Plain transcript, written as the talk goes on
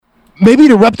maybe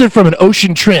it erupted from an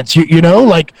ocean trench. You know,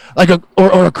 like a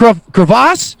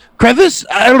crevasse. I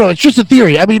don't know. It's just a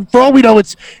theory. I mean, for all we know,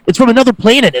 it's from another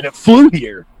planet and it flew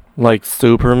here. Like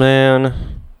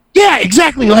Superman. Yeah,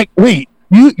 exactly. Like, wait,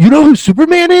 you know who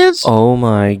Superman is? Oh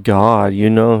my God, you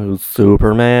know who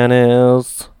Superman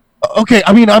is? Okay,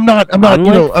 I mean, I'm not.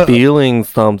 Feeling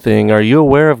something. Are you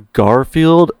aware of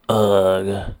Garfield?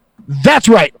 Ugh. That's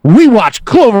right. We watch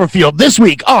Cloverfield this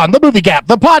week on The Movie Gap,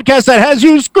 the podcast that has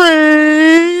you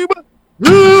scream.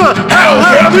 How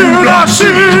have you not seen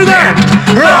that?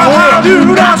 How have you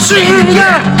not seen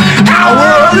that? How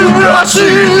have you not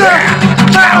seen that?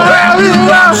 How have you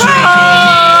not seen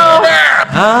that?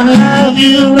 How have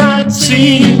you not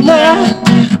seen that?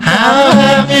 How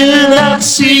have you not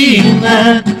seen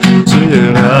that?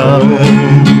 How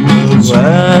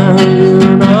have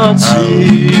you not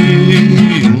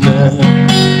seen that?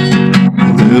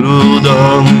 Little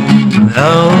dog,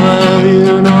 how have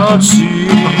you not seen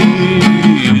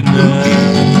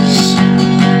this?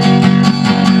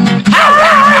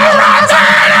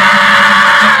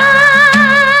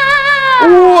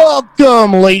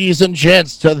 Welcome, ladies and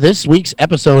gents, to this week's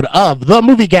episode of The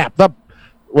Movie Gap.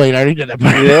 Wait, I already did that.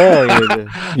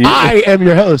 Yeah. I am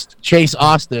your host, Chase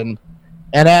Austin.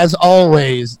 And as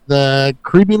always, the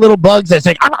creepy little bugs that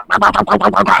say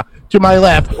to my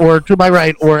left or to my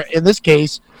right, or in this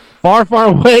case, far, far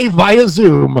away via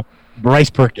Zoom, Bryce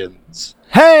Perkins.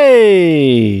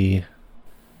 Hey!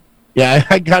 Yeah,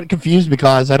 I got confused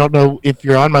because I don't know if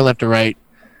you're on my left or right.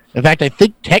 In fact, I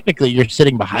think technically you're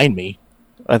sitting behind me.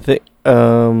 I think,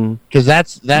 because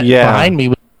that behind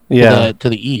me to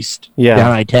the east,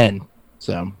 down I-10.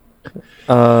 So,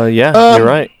 you're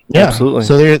right. Yeah, absolutely.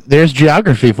 So there's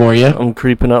geography for you. I'm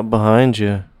creeping up behind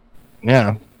you.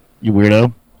 Yeah, you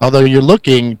weirdo. Although you're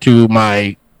looking to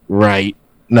my right.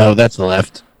 No, that's the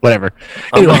left. Whatever.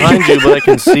 I'm behind you, but I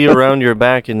can see around your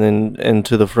back and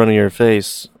to the front of your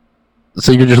face.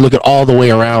 So you're just looking all the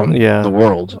way around the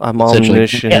world. I'm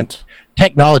omniscient.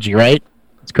 Technology, right?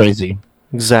 It's crazy.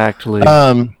 Exactly.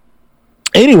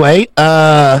 Anyway,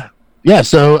 so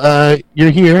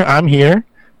you're here. I'm here.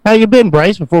 How you been,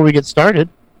 Bryce, before we get started?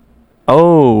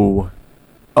 Oh,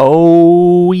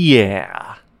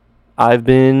 yeah. I've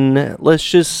been, let's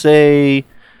just say,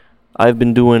 I've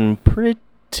been doing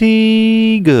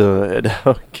pretty good,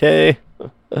 okay?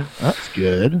 That's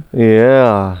good.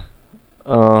 Yeah.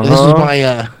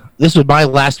 This was my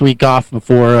last week off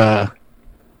before,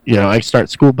 I start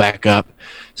school back up.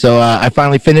 So I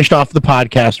finally finished off the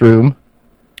podcast room.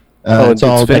 It's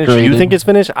all finished. decorated. You think it's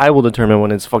finished? I will determine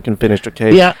when it's fucking finished,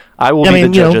 okay? Yeah. I will be the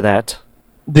judge of that.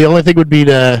 The only thing would be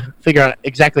to figure out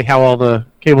exactly how all the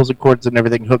cables and cords and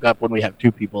everything hook up when we have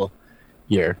two people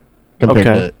here compared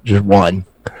to just one.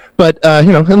 But,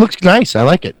 it looks nice. I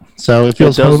like it. So it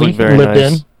feels homey, lived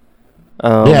in.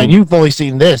 Yeah, you've only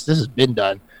seen this. This has been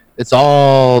done. It's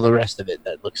all the rest of it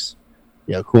that looks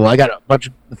cool. I got a bunch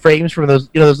of frames from those,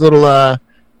 those little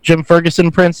Jim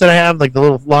Ferguson prints that I have, like the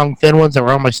little long thin ones that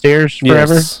were on my stairs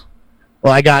forever. Yes.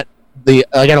 Well, I got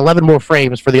 11 more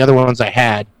frames for the other ones I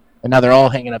had, and now they're all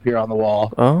hanging up here on the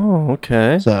wall. Oh,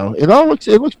 okay. So it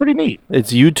looks pretty neat.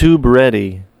 It's YouTube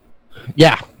ready.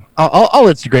 Yeah, I'll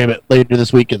Instagram it later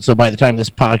this weekend. So by the time this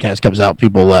podcast comes out,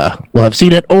 people will have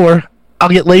seen it, or I'll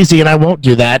get lazy and I won't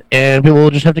do that, and people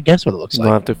will just have to guess what it looks like.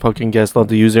 They'll have to fucking guess. They'll have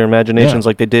to use their imaginations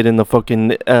like they did in the fucking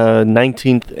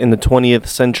 19th and the 20th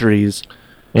centuries.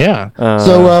 Yeah.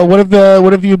 So what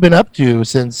have you been up to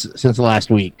since last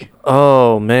week?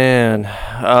 Oh man.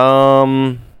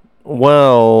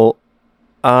 Well,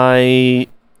 I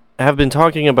have been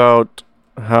talking about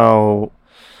how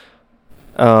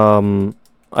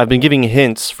I've been giving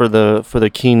hints for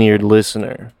the keen-eared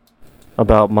listener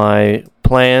about my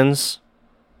plans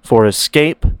for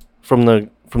escape from the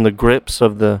grips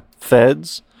of the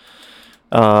feds.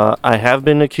 I have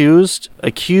been accused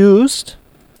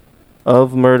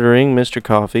of murdering Mr.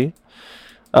 Coffee.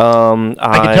 I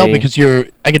can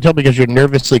tell because you're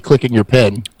nervously clicking your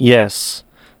pen. Yes.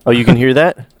 Oh, you can hear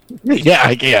that? Yeah,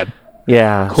 I can.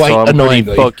 Yeah. Quite so I'm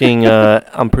annoyingly.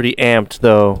 I'm pretty amped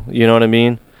though. You know what I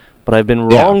mean? But I've been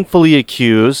wrongfully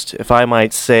accused, if I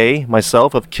might say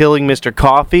myself, of killing Mr.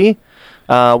 Coffee.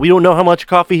 We don't know how much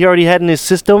coffee he already had in his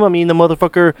system. I mean, the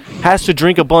motherfucker has to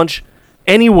drink a bunch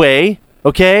anyway.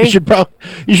 Okay. You should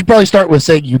probably start with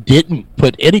saying you didn't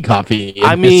put any coffee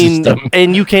in his system.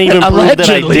 And you can't even prove that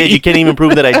I did. You can't even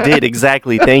prove that I did.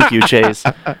 Exactly. Thank you, Chase.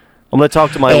 I'm going to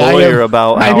talk to my lawyer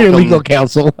about I'm your legal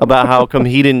counsel. About how come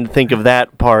he didn't think of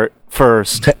that part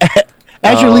first.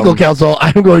 As your legal counsel,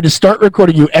 I'm going to start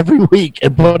recording you every week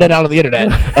and put it out on the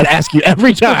internet and ask you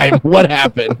every time what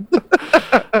happened.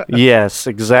 Yes,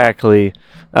 exactly.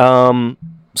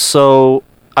 So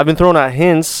I've been throwing out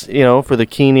hints, for the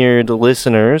keen-eared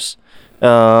listeners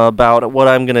about what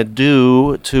I'm gonna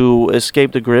do to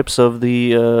escape the grips of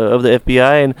the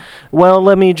FBI. And well,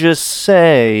 let me just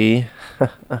say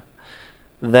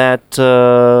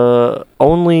that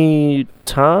only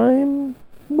time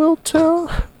will tell.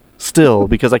 Still,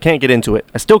 because I can't get into it.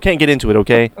 I still can't get into it.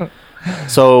 Okay.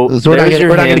 So we're not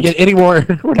going to get any more.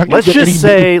 Let's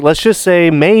just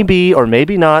say maybe or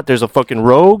maybe not. There's a fucking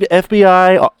rogue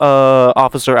FBI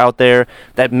officer out there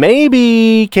that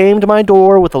maybe came to my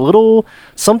door with a little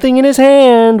something in his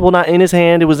hand. Well, not in his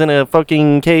hand. It was in a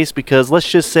fucking case, because let's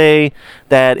just say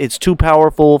that it's too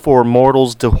powerful for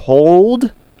mortals to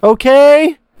hold.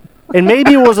 Okay, and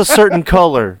maybe it was a certain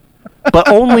color. But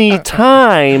only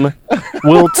time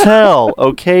will tell,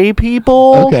 okay,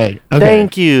 people? Okay.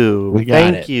 Thank you. We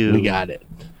got it.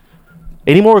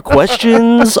 Any more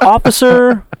questions,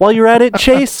 officer, while you're at it,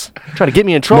 Chase? Trying to get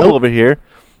me in trouble over here.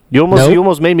 You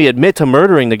almost made me admit to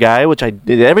murdering the guy, which I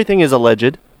did. Everything is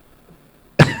alleged.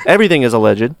 Everything is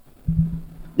alleged.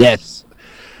 Yes.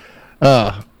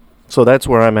 So that's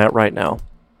where I'm at right now.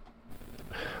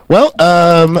 Well,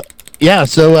 yeah,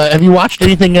 so have you watched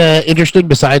anything interesting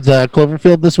besides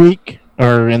Cloverfield this week?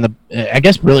 Or I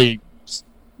guess really,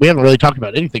 we haven't really talked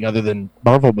about anything other than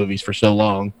Marvel movies for so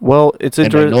long. Well, it's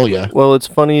interesting. Well, it's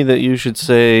funny that you should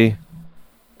say,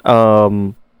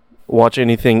 watch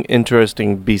anything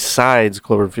interesting besides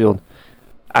Cloverfield.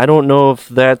 I don't know if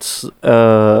that's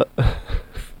the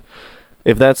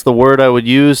word I would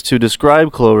use to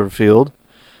describe Cloverfield.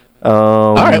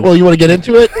 All right, well, you want to get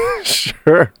into it?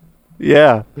 Sure.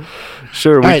 Yeah,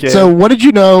 sure. All right. So, what did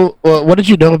you know? What did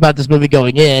you know about this movie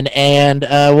going in, and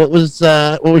what was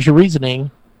your reasoning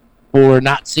for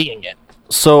not seeing it?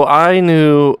 So I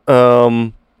knew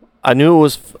it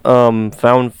was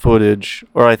found footage,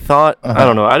 or I thought I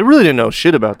don't know. I really didn't know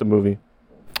shit about the movie.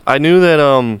 I knew that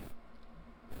I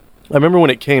remember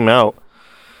when it came out,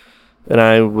 and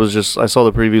I saw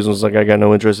the previews and was like, I got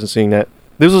no interest in seeing that.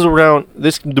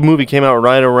 The movie came out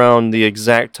right around the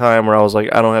exact time where I was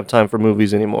like, I don't have time for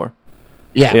movies anymore.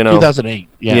 Yeah, 2008.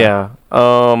 Yeah.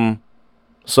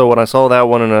 So when I saw that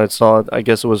one and I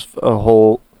guess it was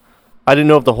I didn't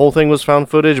know if the whole thing was found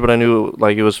footage, but I knew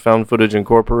it was found footage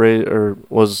incorporated or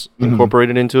was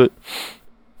incorporated into it.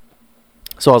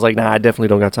 So I was like, nah, I definitely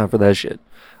don't got time for that shit.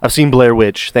 I've seen Blair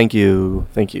Witch. Thank you.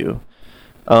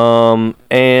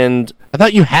 And I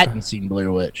thought you hadn't seen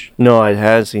Blair Witch. No, I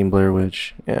had seen Blair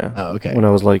Witch. Yeah. Oh, okay. When I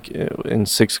was like in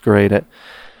 6th grade,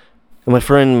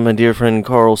 and my dear friend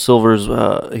Carl Silvers,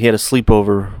 he had a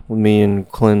sleepover with me and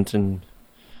Clint and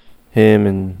him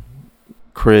and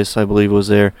Chris, I believe, was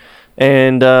there,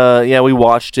 and we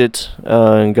watched it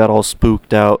and got all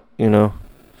spooked out.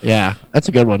 Yeah, that's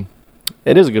a good one.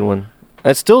 It is a good one.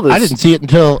 It's still this. I didn't see it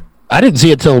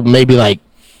until maybe like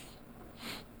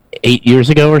 8 years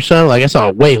ago or so. Like, I saw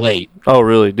it way late. Oh,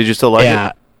 really? Did you still like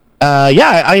it?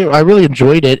 I really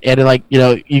enjoyed it, and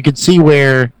you could see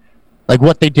where, like,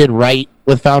 what they did right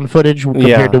with found footage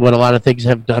compared to what a lot of things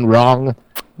have done wrong.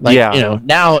 Like,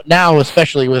 now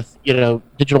especially with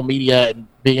digital media and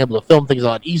being able to film things a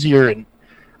lot easier, and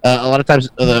a lot of times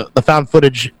the found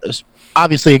footage,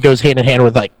 obviously, it goes hand in hand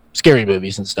with like scary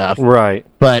movies and stuff. Right.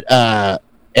 But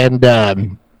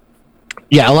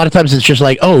yeah, a lot of times it's just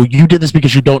like, oh, you did this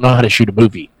because you don't know how to shoot a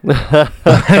movie.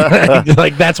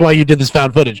 Like, that's why you did this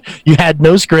found footage. You had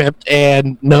no script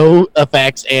and no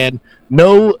effects and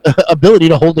no ability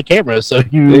to hold the camera, so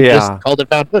you just called it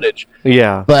found footage.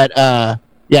 Yeah. But,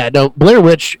 Blair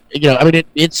Witch,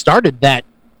 it started the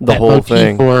whole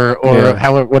thing. Or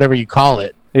however, whatever you call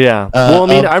it. Yeah.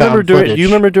 I remember do you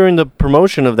remember during the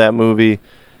promotion of that movie,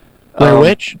 Blair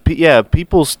Witch?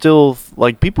 People still,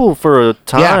 people for a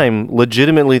time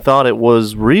legitimately thought it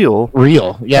was real.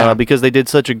 Because they did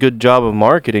such a good job of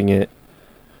marketing it.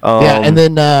 And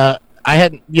then I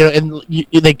had,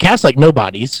 they cast like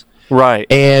nobodies. Right.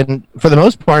 And for the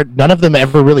most part, none of them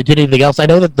ever really did anything else. I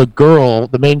know that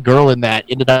the main girl in that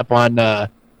ended up on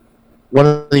one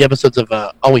of the episodes of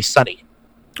Always Sunny.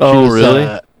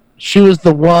 Really? She was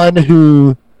the one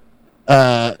who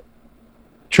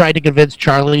tried to convince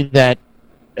Charlie that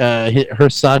her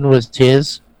son was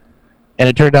his, and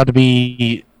it turned out to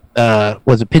be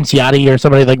was it Pinciotti or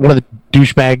somebody, like one of the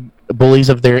douchebag bullies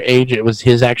of their age. It was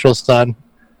his actual son.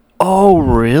 Oh,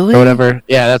 really? Or whatever.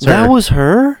 Yeah, that's her. That was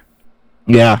her?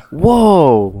 Yeah.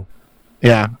 Whoa.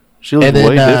 Yeah. She was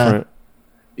way different.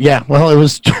 Yeah, well, it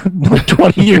was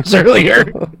 20 years earlier.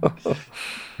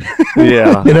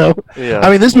 Yeah. Yeah. I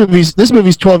mean, this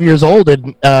movie's 12 years old,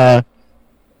 and well,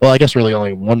 I guess really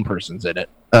only one person's in it.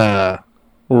 But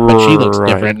she looks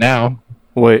different now.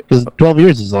 Wait. Because 12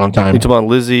 years is a long time. You talking about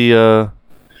Lizzie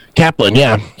Kaplan,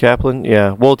 yeah. Kaplan?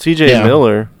 Yeah. Well, T.J.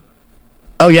 Miller.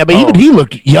 Oh, yeah, but even he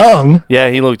looked young. Yeah,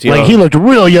 he looked young. Like, he looked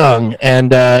real young.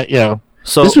 And,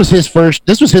 so this was his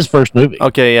first movie.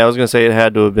 Okay, yeah, I was going to say it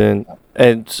had to have been.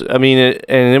 And, I mean,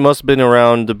 it must have been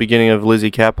around the beginning of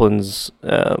Lizzie Kaplan's,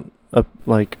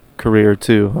 career,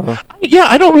 too, huh? Yeah,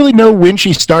 I don't really know when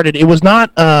she started. It was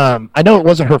not, I know it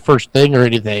wasn't her first thing or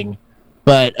anything,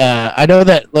 but I know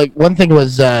that, like, one thing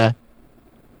was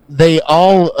they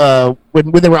all,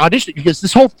 when they were auditioning, because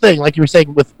this whole thing, like you were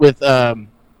saying, with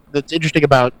that's interesting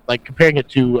about, like, comparing it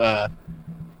to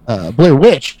Blair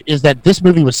Witch, is that this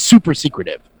movie was super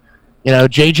secretive. You know,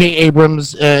 J.J.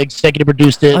 Abrams executive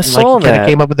produced it. I saw that. Kind of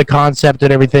came up with the concept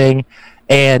and everything,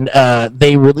 and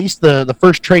they released the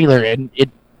first trailer, and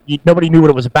nobody knew what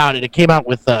it was about, and it came out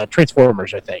with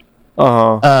Transformers, I think.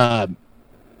 Uh-huh.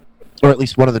 Or at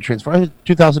least one of the Transformers.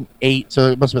 2008,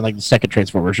 so it must have been like the second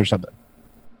Transformers or something.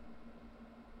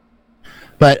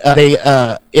 But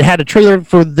it had a trailer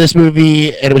for this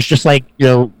movie, and it was just like, you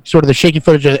know, sort of the shaky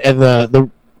footage and the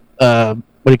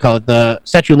what do you call it? The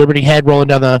Statue of Liberty head rolling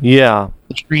down the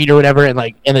street or whatever, and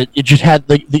it just had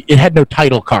it had no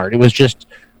title card. It was just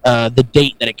the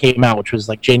date that it came out, which was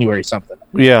like January something.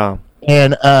 Yeah.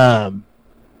 And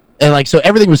like, so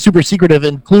everything was super secretive,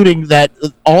 including that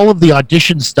all of the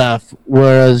audition stuff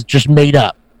was just made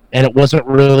up, and it wasn't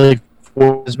really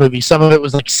for this movie. Some of it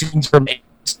was like scenes from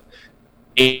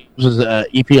it was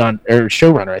EP on or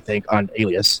showrunner, I think, on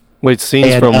Alias. Wait,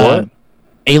 scenes from what?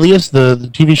 Alias, the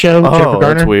TV show. Oh, Jennifer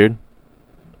Garner. That's weird.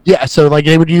 Yeah, so like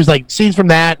they would use like scenes from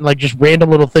that and like just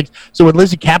random little things. So when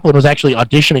Lizzie Kaplan was actually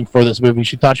auditioning for this movie,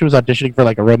 she thought she was auditioning for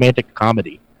like a romantic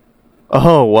comedy.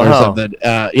 Oh, wow. Or something.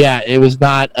 Yeah, it was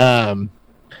not.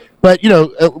 But you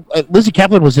know, Lizzie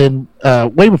Kaplan was in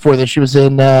way before this. She was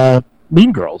in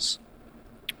Mean Girls.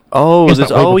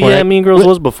 Oh, yeah, Mean Girls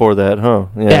was before that, huh?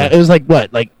 Yeah, it was like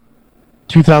what, like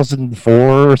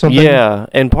 2004 or something. Yeah,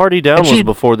 and Party Down was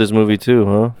before this movie too,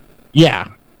 huh? Yeah,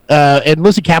 and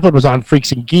Lizzie Kaplan was on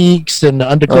Freaks and Geeks and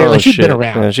Undeclared. Like she'd been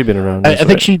around. Yeah, she'd been around. I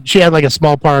think she had like a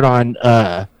small part on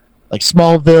like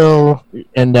Smallville,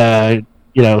 and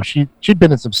you know, she'd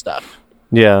been in some stuff.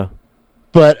 Yeah,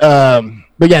 but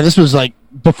yeah, this was like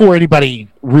before anybody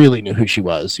really knew who she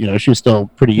was. You know, she was still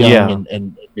pretty young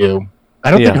and new. I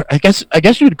don't think. I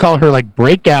guess you would call her like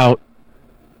breakout.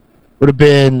 Would have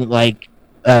been like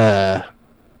Hot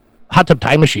Tub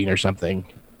Time Machine or something.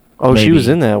 Oh, maybe. She was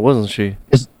in that, wasn't she?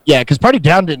 Because Party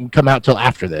Down didn't come out till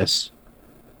after this.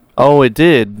 Oh, it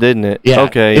did, didn't it? Yeah.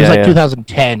 Okay. It was like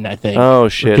 2010, I think. Oh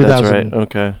shit, that's right.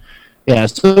 Okay. Yeah,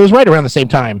 so it was right around the same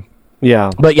time.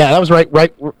 Yeah. But yeah, that was right.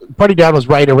 Party Down was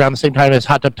right around the same time as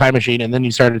Hot Tub Time Machine, and then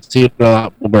you started to see it a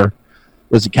lot more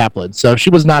Lizzie Kaplan. So she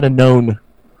was not a known,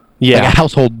 like a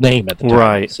household name at the time.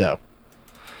 Right. So.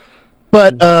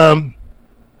 But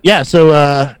yeah,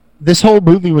 so this whole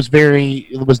movie was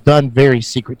done very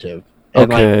secretive.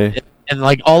 And okay.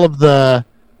 Like all of the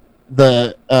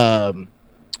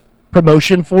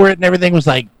promotion for it and everything was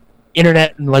like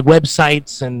internet and like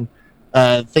websites and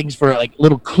things for like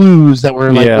little clues that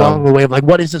were like along the way of like,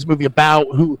 what is this movie about?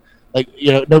 Who, like,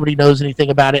 you know, nobody knows anything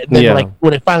about it. And then like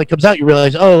when it finally comes out, you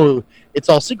realize, oh, it's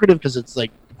all secretive because it's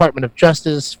like Department of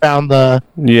Justice found the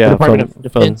Department of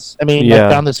Defense.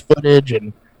 Found this footage,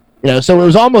 and you know, so it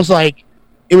was almost like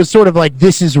it was sort of like,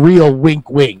 this is real, wink,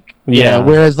 wink. Yeah.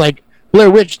 Whereas like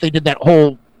Blair Witch, they did that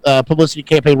whole publicity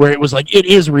campaign where it was like, it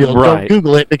is real. Right. Don't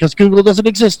Google it because Google doesn't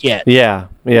exist yet. Yeah,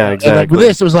 exactly. And like with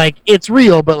this, it was like, it's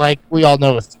real, but like we all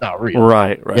know it's not real.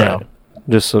 Right. You know?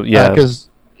 Just so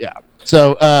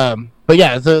So but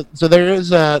yeah, so there is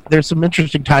there's some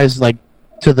interesting ties like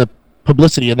to the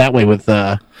publicity in that way with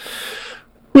Blair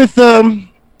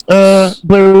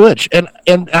Witch, and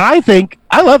I think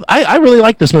I really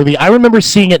like this movie. I remember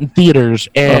seeing it in theaters,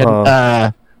 and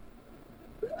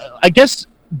I guess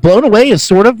blown away is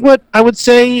sort of what I would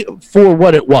say for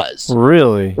what it was.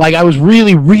 Really? Like, I was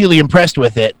really, really impressed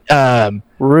with it.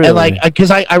 Really? And like,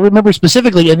 because I remember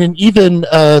specifically, and then even the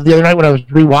other night when I was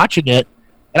rewatching it,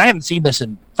 and I haven't seen this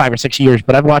in 5 or 6 years,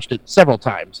 but I've watched it several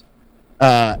times.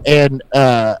 And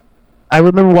I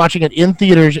remember watching it in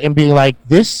theaters and being like,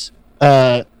 this,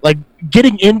 like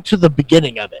getting into the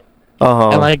beginning of it.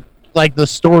 And like the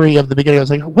story of the beginning, I was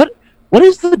like, what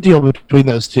is the deal between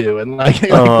those two? And like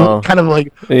kind of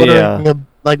like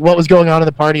like what was going on in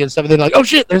the party and stuff. And then like, oh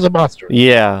shit, there's a monster.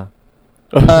 Yeah.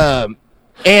 And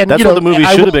that's what the movie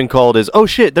should have been called, is oh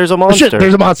shit, there's a monster. Oh shit,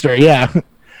 there's a monster. Yeah.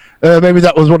 Maybe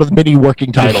that was one of the many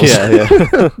working titles.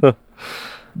 Yeah.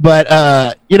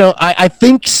 But you know, I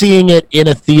think seeing it in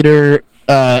a theater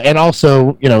and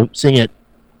also, you know, seeing it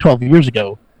 12 years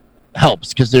ago,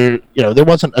 helps because there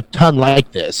wasn't a ton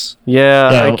like this.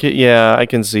 Yeah, I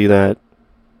can see that.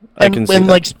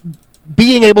 Like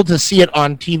being able to see it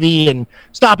on TV and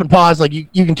stop and pause, like you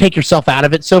can take yourself out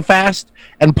of it so fast.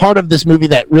 And part of this movie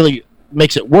that really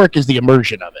makes it work is the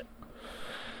immersion of it.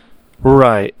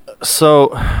 Right.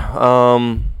 So,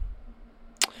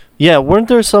 yeah, weren't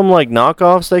there some like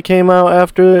knockoffs that came out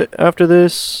after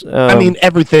this? I mean,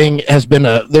 everything has been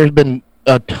there's been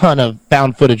a ton of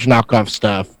found footage knockoff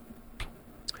stuff.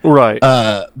 Right.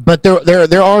 But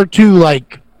there are two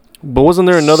like. But wasn't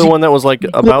there another one that was like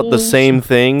about the same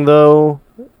thing though?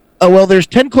 Oh well, there's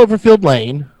 10 Cloverfield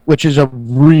Lane, which is a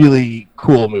really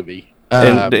cool movie.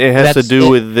 And it has to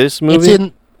do with this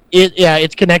movie.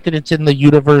 It's connected. It's in the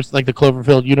universe, like the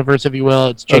Cloverfield universe, if you will.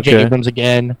 It's J.J. Abrams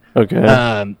again.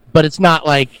 Okay. But it's not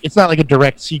like a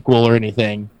direct sequel or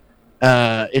anything.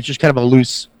 It's just kind of a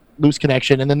loose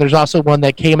connection. And then there's also one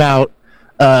that came out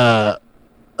on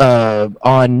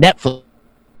Netflix,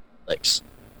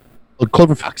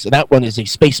 Clover Fox, and that one is a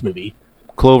space movie.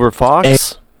 Clover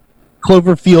Fox?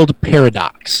 Cloverfield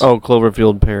Paradox. Oh,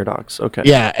 Cloverfield Paradox. Okay.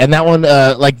 Yeah, and that one,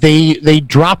 like they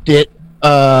dropped it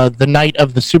the night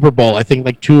of the Super Bowl. I think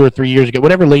like 2 or 3 years ago.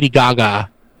 Whenever Lady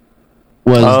Gaga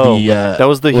was that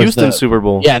was the Houston Super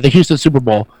Bowl. Yeah, the Houston Super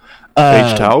Bowl.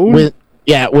 H-Town?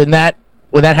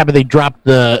 When that happened, they dropped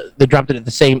it at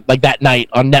the same like that night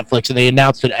on Netflix, and they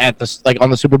announced it at on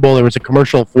the Super Bowl. There was a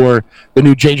commercial for the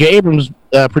new J.J. Abrams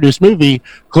produced movie,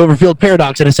 Cloverfield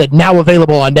Paradox, and it said now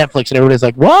available on Netflix, and everybody's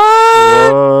like,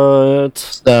 "What?"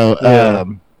 So,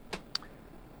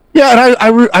 yeah,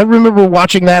 and I remember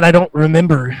watching that. I don't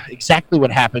remember exactly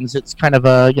what happens. It's kind of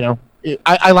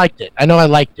I liked it. I know I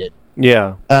liked it.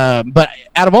 Yeah. But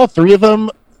out of all three of them,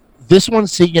 this one,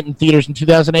 seeing it in theaters in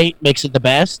 2008 makes it the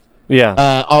best. Yeah.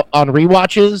 On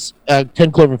rewatches,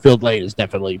 10 Cloverfield Lane is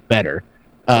definitely better.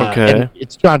 Okay. And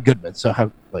it's John Goodman, so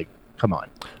come on.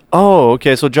 Oh,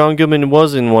 okay. So John Goodman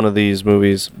was in one of these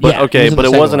movies, but but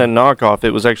it wasn't a knockoff.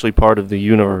 It was actually part of the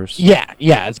universe. Yeah.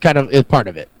 It's part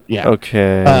of it. Yeah.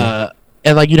 Okay.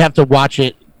 And like you'd have to watch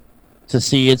it to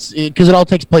see because it all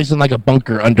takes place in like a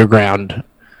bunker underground.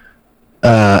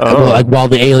 Like while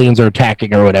the aliens are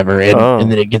attacking or whatever,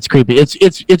 and then it gets creepy.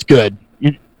 It's good.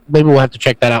 Maybe we'll have to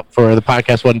check that out for the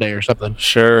podcast one day or something.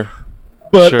 Sure.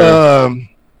 But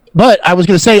I was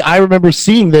going to say, I remember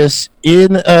seeing this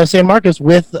in San Marcos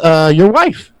with your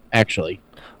wife, actually.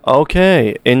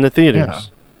 Okay, in the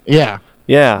theaters. Yeah.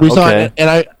 We saw it, and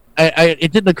I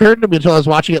it didn't occur to me until I was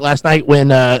watching it last night when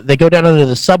they go down into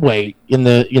the subway in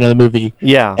the the movie.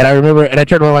 Yeah. And I remember, and I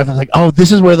turned to my wife, and I was like, "Oh,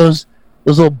 this is where those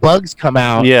little bugs come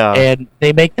out." Yeah. And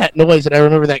they make that noise, and I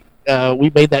remember that. We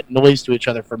made that noise to each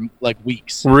other for like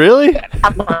weeks. Really?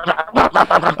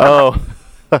 Oh.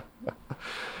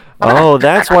 Oh,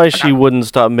 that's why she wouldn't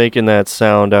stop making that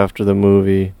sound after the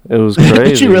movie. It was crazy.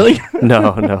 Did she really?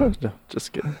 No,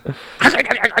 just kidding.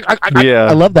 Yeah.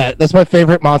 I love that. That's my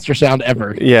favorite monster sound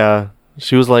ever. Yeah.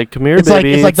 She was like, "Come here,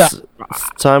 baby. It's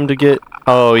time to get."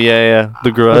 Oh yeah.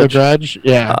 The Grudge. The Grudge.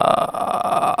 Yeah.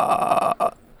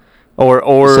 Or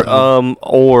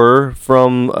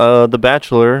from The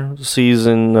Bachelor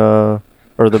season, or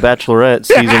The Bachelorette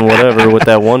season, whatever, with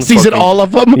that one season. All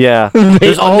of them. Yeah,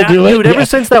 they all do it. Dude, ever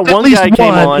since that one guy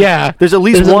came on, there's at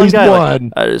least one guy.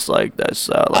 One. I just like that's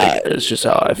it's just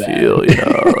how I feel,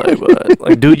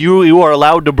 Like, dude, you are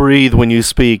allowed to breathe when you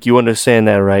speak. You understand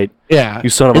that, right? Yeah. You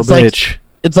son of a bitch.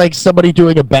 It's like somebody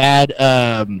doing a bad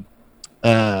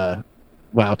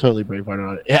wow, totally brainwashed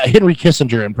on it. Yeah, Henry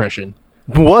Kissinger impression.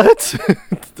 What?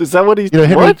 Is that what he's...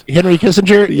 Henry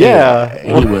Kissinger? Yeah.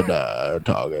 He would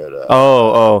talk it.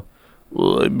 Well,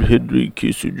 I'm Henry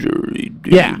Kissinger.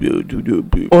 Yeah.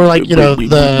 Or like,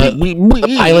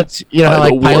 the pilots, how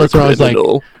like pilots are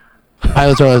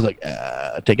always like,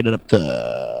 taking it up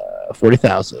to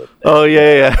 40,000. Oh,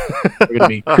 yeah. We're going to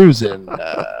be cruising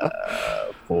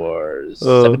for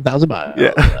 7,000 miles.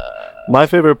 Yeah. My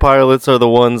favorite pilots are the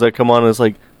ones that come on and it's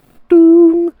like,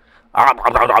 doom.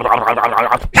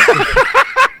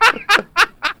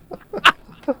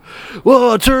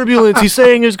 Whoa, turbulence. He's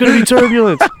saying there's going to be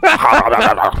turbulence.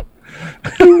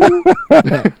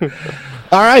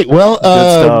 All right. Well,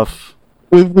 good stuff.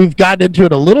 We've gotten into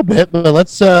it a little bit, but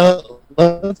let's go.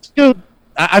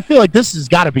 I feel like this has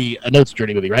got to be a Notes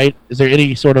Journey movie, right? Is there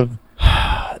any sort of...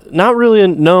 Not really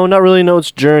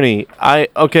Notes Journey. There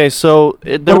what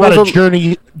was about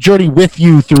a journey with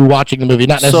you through watching the movie,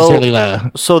 not necessarily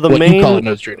you call it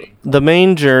Notes Journey. The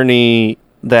main journey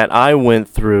that I went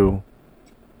through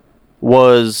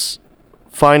was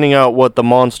finding out what the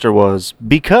monster was,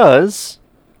 because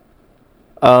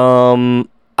I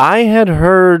had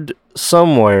heard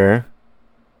somewhere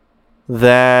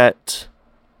that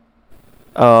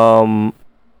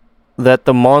that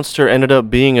the monster ended up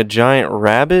being a giant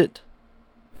rabbit.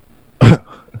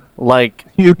 Like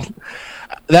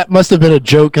that must have been a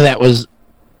joke that was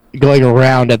going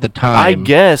around at the time. I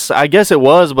guess it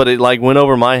was, but it like went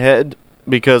over my head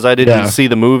because I didn't see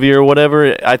the movie or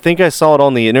whatever. I think I saw it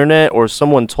on the internet or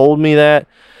someone told me that.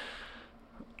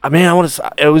 I mean,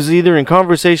 it was either in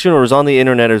conversation or it was on the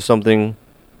internet or something.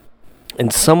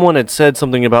 And someone had said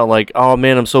something about like, oh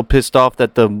man, I'm so pissed off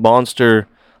that the monster,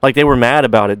 like they were mad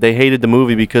about it. They hated the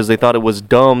movie because they thought it was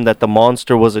dumb that the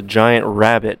monster was a giant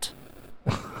rabbit.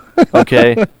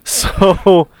 Okay,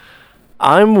 so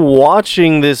I'm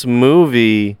watching this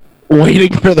movie,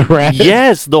 waiting for the rabbit.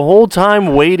 Yes, the whole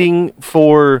time waiting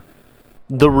for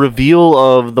the reveal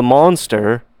of the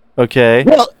monster. Okay.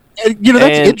 Well,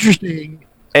 that's interesting.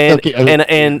 And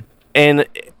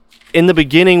in the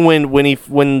beginning, when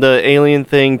the alien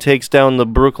thing takes down the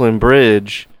Brooklyn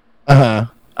Bridge,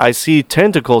 I see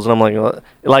tentacles, and I'm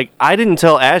like I didn't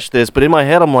tell Ash this, but in my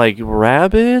head I'm like,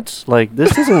 rabbits? Like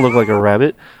this doesn't look like a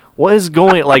rabbit. What is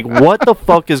going? Like what the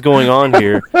fuck is going on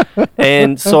here?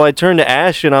 And so I turned to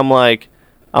Ash, and I'm like,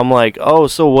 oh,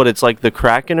 so what? It's like the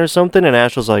Kraken or something? And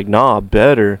Ash was like, nah,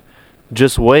 better.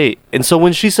 Just wait. And so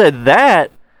when she said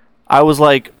that, I was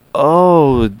like,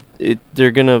 oh,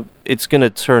 it's gonna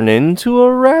turn into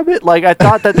a rabbit? Like I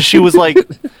thought that she was like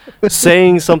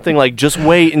saying something like just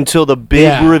wait until the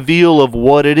big reveal of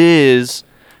what it is,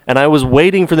 and I was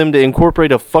waiting for them to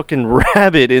incorporate a fucking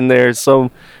rabbit in there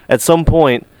at some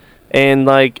point, and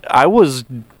like I was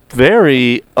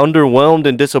very underwhelmed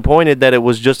and disappointed that it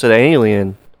was just an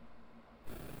alien.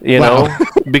 You know,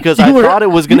 because I thought it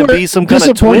was going to be some kind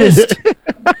of twist.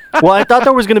 Well, I thought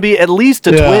there was going to be at least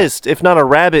a twist, if not a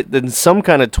rabbit, then some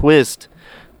kind of twist.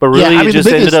 But really, it just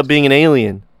ended up being an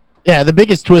alien. Yeah, the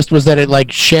biggest twist was that it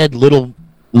like shed little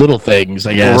things,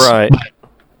 I guess. Right. But,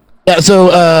 but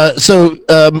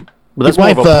that's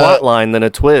more of a plot line than a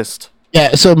twist.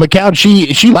 Yeah. So McCown,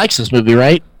 she likes this movie,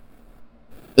 right?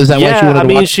 Is that why she wanted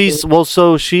to watch it?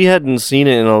 So she hadn't seen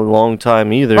it in a long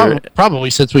time either. Probably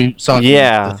since we saw it.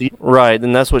 Yeah, right.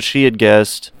 And that's what she had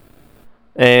guessed.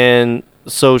 And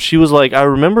so she was like, I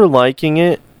remember liking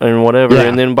it and whatever. Yeah.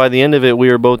 And then by the end of it, we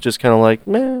were both just kind of like,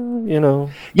 man, you know.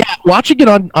 Yeah, watching it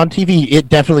on TV, it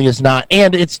definitely is not.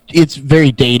 And it's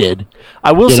very dated.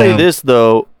 I will say this,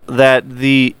 though, that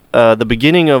the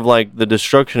beginning of, like, the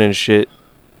destruction and shit,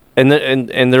 and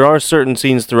there are certain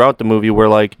scenes throughout the movie where,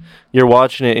 like, you're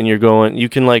watching it and you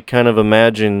can, like, kind of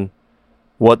imagine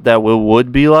what that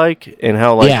would be like and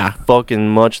how, like, fucking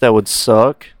much that would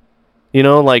suck. You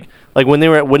know, like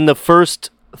when the first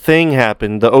thing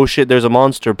happened, the oh shit, there's a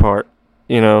monster part,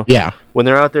 you know? Yeah. When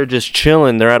they're out there just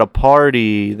chilling, they're at a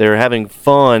party, they're having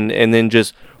fun, and then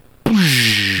just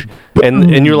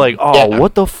and you're like, oh,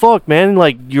 what the fuck, man?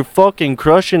 Like, you're fucking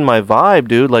crushing my vibe,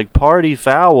 dude. Like, party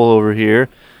foul over here.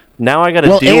 Now I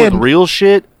gotta deal with real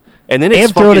shit, and then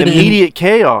it's fucking immediate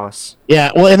chaos.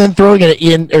 Yeah, well, and then throwing it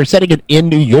in, or setting it in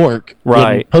New York,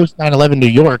 right? Post 9/11 New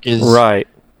York is right.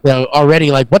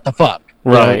 Already like, what the fuck,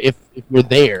 right? If we're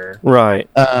there, right?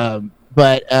 It's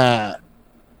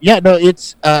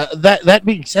that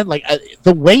being said, like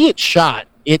the way it's shot,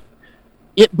 it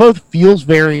both feels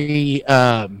very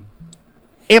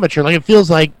amateur, like it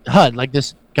feels like HUD, like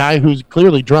this guy who's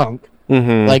clearly drunk.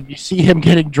 Mm-hmm. Like you see him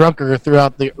getting drunker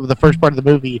throughout the first part of the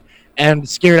movie and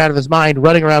scared out of his mind,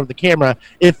 running around with the camera.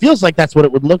 It feels like that's what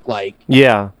it would look like.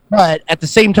 Yeah. But at the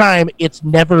same time, it's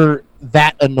never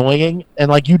that annoying, and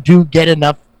like you do get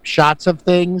enough shots of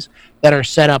things that are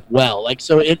set up well. Like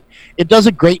so, it does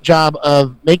a great job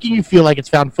of making you feel like it's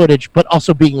found footage, but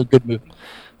also being a good movie.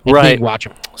 Right. Being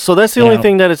watchable. So that's the only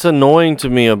thing that it's annoying to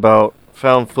me about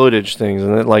found footage things,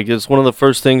 and it's one of the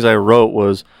first things I wrote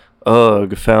was,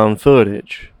 ugh, found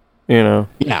footage. You know?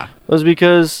 Yeah. It was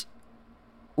because,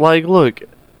 like, look,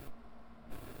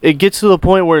 it gets to the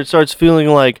point where it starts feeling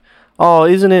like, oh,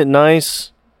 isn't it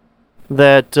nice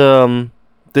that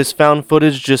this found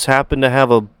footage just happened to have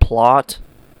a plot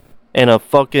and a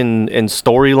fucking and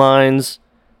storylines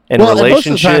and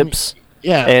relationships,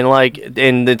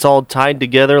 and it's all tied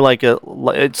together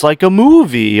it's like a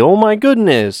movie. Oh my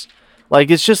goodness. Like,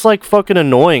 it's just like fucking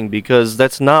annoying because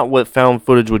that's not what found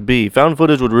footage would be. Found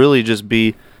footage would really just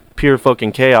be pure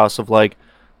fucking chaos of like,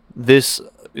 this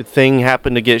thing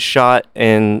happened to get shot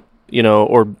and, you know,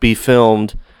 or be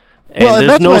filmed. And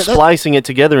there's no splicing it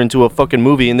together into a fucking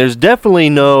movie. And there's definitely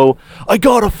no, I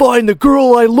gotta find the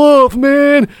girl I love,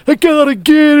 man. I gotta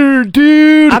get her,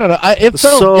 dude. I don't know. It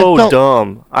felt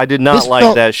dumb. I did not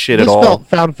like that shit at all. This felt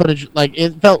found footage. Like,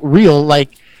 it felt real. Like,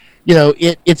 you know,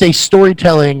 it's a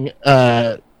storytelling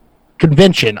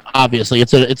convention. Obviously,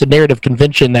 it's a narrative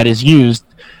convention that is used,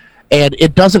 and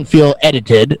it doesn't feel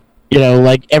edited.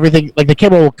 Like everything, like the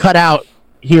camera will cut out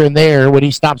here and there when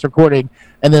he stops recording,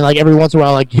 and then like every once in a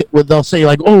while, like they'll say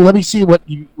like, "Oh, let me see what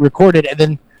you recorded," and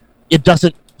then it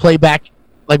doesn't play back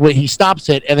like when he stops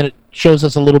it, and then it shows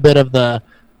us a little bit of the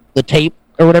tape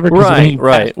or whatever.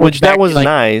 Right. Which that was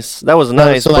nice. That was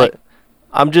nice, but like,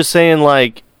 I'm just saying,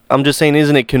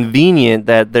 isn't it convenient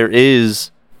that there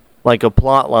is like a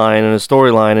plot line and a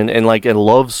storyline and like a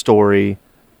love story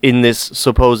in this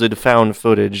supposed found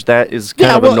footage? That is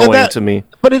kind of annoying to me.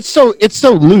 But it's so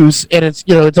loose, and it's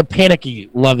it's a panicky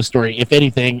love story, if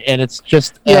anything, and it's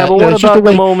just but what about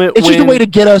the moment? It's just a way to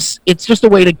get us. It's just a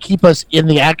way to keep us in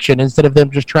the action instead of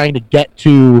them just trying to get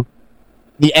to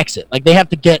the exit. Like they have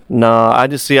to get. No, I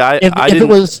just see.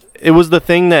 It was the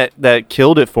thing that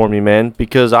killed it for me, man.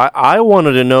 Because I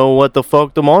wanted to know what the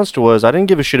fuck the monster was. I didn't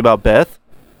give a shit about Beth.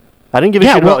 I didn't give a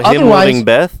shit about him loving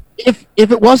Beth.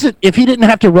 If he didn't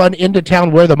have to run into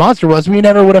town where the monster was, we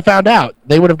never would have found out.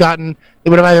 They would have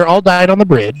either all died on the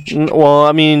bridge. Well,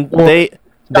 I mean, they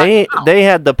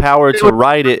had the power to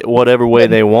write it whatever way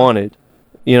they wanted.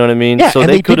 You know what I mean? Yeah, so and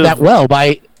they did that well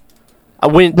by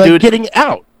getting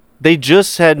out. They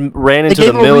just had ran into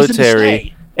the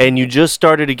military, and you just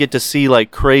started to get to see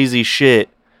like crazy shit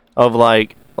of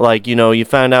like you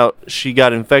found out she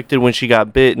got infected when she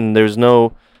got bit, and there's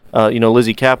no.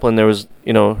 Lizzie Kaplan, there was,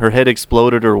 her head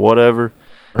exploded or whatever.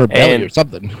 Her belly or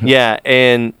something. Yeah,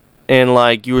 and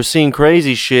like, you were seeing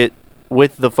crazy shit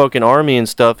with the fucking army and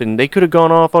stuff, and they could have gone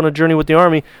off on a journey with the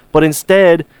army, but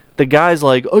instead, the guy's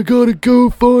like, I gotta go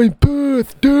find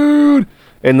Beth, dude!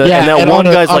 And that one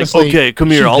guy's honestly, like, okay, come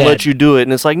here, I'll let you do it.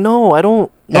 And it's like, no, I don't,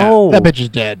 no. That bitch is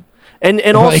dead. And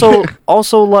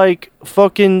also, like,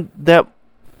 fucking, that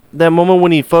moment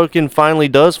when he fucking finally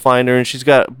does find her, and she's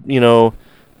got,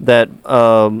 that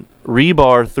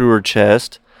rebar through her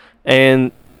chest,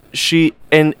 and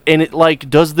it like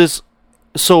does this,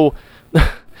 so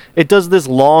it does this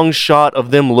long shot of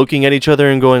them looking at each other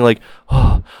and going like,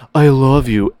 oh, I love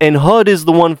you, and HUD is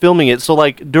the one filming it, so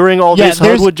like during all this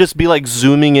HUD would just be like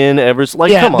zooming in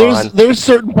come on. There's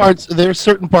certain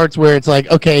parts where it's like,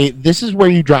 okay, this is where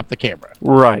you drop the camera,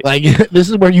 right? Like this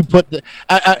is where you put the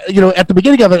at the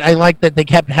beginning of it, I like that they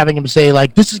kept having him say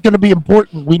like, this is going to be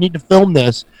important, we need to film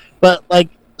this, but like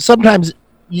sometimes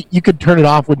you could turn it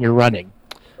off when you're running.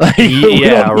 Like,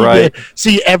 right.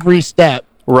 See every step.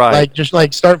 Right. Like, just,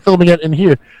 like, start filming it in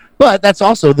here. But that's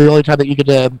also the only time that you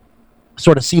could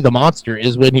sort of see the monster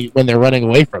is when they're running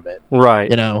away from it. Right.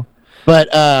 But,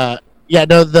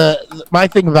 my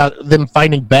thing about them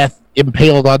finding Beth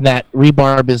impaled on that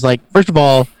rebarb is, like, first of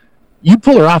all, you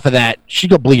pull her off of that, she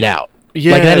could bleed out.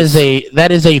 Yes. Like,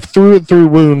 that is a through and through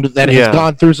wound that has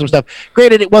gone through some stuff.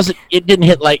 Granted, it didn't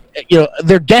hit, like,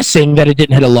 they're guessing that it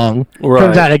didn't hit a lung. Right.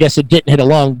 Turns out, I guess it didn't hit a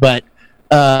lung, but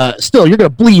still, you're going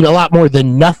to bleed a lot more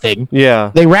than nothing.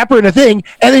 Yeah. They wrap her in a thing,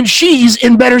 and then she's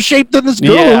in better shape than this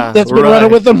girl that's been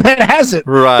running with them that hasn't.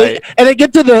 Right. They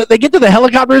get to the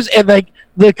helicopters, and like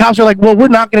the cops are like, well, we're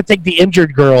not going to take the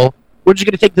injured girl. We're just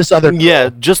going to take this other girl. Yeah,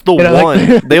 just the one.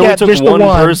 Like, they only took one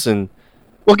person.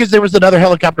 Well, because there was another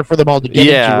helicopter for them all to get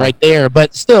into right there.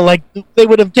 But still, like, they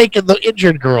would have taken the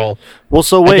injured girl. Well,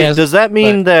 so wait, does that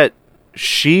mean that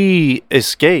she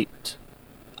escaped?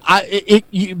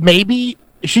 Maybe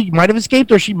she might have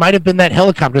escaped, or she might have been that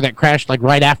helicopter that crashed, like,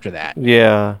 right after that.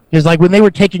 Yeah. Because, like, when they were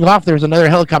taking off, there was another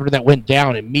helicopter that went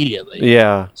down immediately.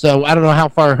 Yeah. So, I don't know how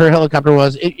far her helicopter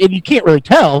was. And you can't really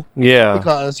tell. Yeah.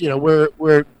 Because,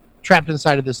 we're trapped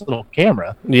inside of this little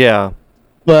camera. Yeah.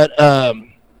 But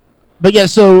yeah,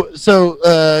 so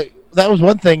that was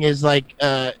one thing is, like,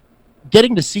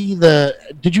 getting to see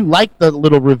did you like the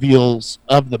little reveals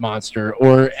of the monster,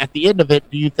 or at the end of it,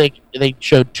 do you think they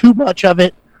showed too much of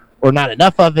it or not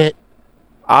enough of it?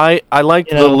 I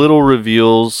liked the little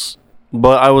reveals,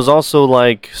 but I was also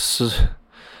like,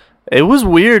 it was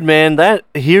weird, man, that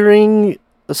hearing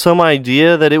some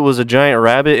idea that it was a giant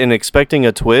rabbit and expecting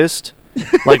a twist,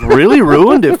 like, really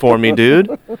ruined it for me,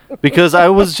 dude. Because I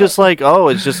was just like, oh,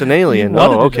 it's just an alien.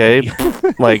 Oh, okay.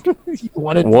 Like,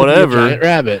 whatever. A giant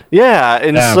rabbit. Yeah,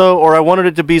 and or I wanted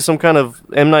it to be some kind of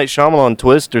M. Night Shyamalan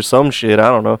twist or some shit. I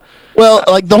don't know. Well,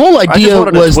 like, the whole idea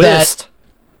was that.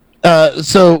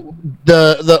 So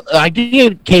the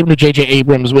idea came to J.J.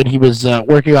 Abrams when he was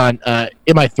working on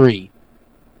MI3,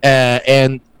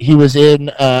 and he was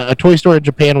in a toy store in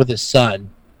Japan with his son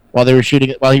while he was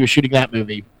shooting that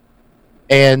movie.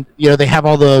 And, they have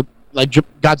all the, like,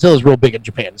 Godzilla's real big in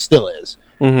Japan, still is.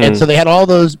 Mm-hmm. And so they had all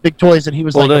those big toys, and he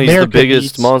was like, no, he's the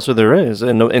biggest monster there is,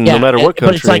 and no matter what country.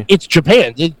 But it's like, it's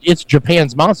Japan. It's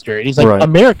Japan's monster. And he's like,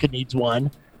 America needs one.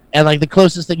 And like the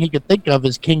closest thing he could think of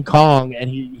is King Kong, and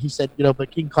he said,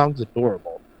 but King Kong's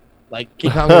adorable. Like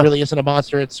King Kong really isn't a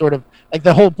monster. It's sort of like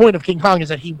the whole point of King Kong is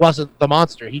that he wasn't the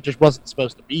monster. He just wasn't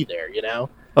supposed to be there,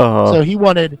 So he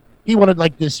wanted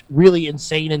like this really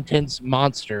insane, intense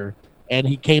monster, and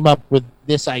he came up with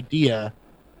this idea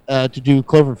to do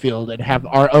Cloverfield and have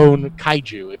our own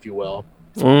kaiju, if you will.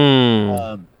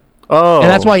 And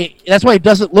that's why it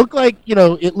doesn't look like,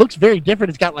 it looks very different.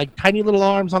 It's got like tiny little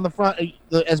arms on the front.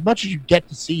 As much as you get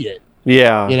to see it,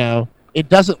 it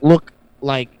doesn't look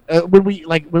like when we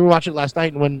were watching it last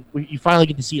night, and when you finally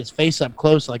get to see his face up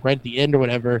close, like right at the end or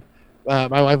whatever. My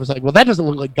wife was like, "Well, that doesn't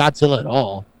look like Godzilla at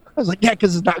all." I was like, "Yeah,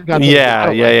 because it's not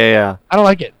Godzilla." Yeah. I don't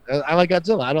like it. I like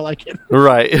Godzilla. I don't like it.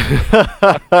 Right.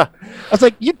 I was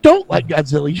like, "You don't like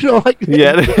Godzilla. You don't like."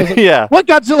 Yeah. What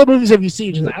Godzilla movies have you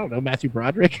seen? She's like, I don't know, Matthew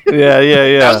Broderick. Yeah.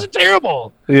 That was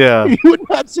terrible. Yeah. You would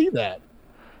not see that.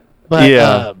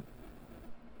 But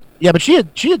but she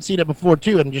had seen it before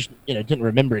too, and just didn't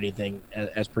remember anything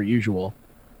as per usual.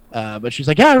 But she's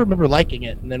like, "Yeah, I remember liking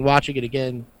it," and then watching it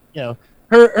again,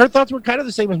 Her thoughts were kind of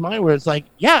the same as mine, where it's like,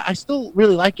 yeah, I still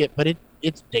really like it, but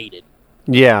it's dated.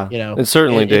 Yeah, it's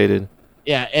certainly dated.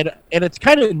 And it's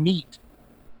kind of neat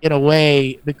in a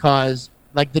way because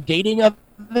like the dating of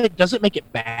it doesn't make it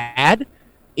bad.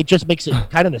 It just makes it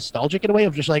kind of nostalgic in a way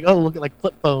of just like, oh, look at like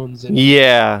flip phones and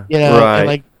right. And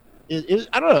like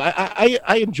I don't know.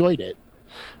 I enjoyed it.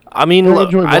 I mean,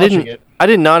 I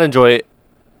did not enjoy it.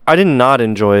 I did not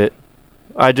enjoy it.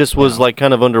 I just was like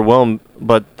kind of underwhelmed,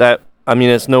 but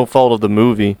it's no fault of the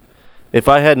movie. If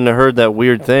I hadn't heard that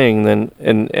weird thing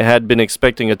and had been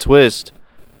expecting a twist,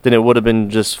 then it would have been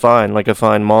just fine, like a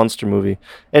fine monster movie.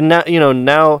 And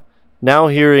now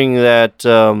hearing that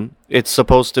it's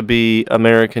supposed to be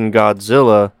American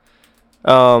Godzilla,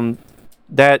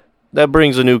 that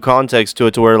brings a new context to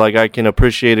it, to where like I can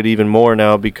appreciate it even more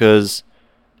now, because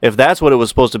if that's what it was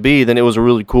supposed to be, then it was a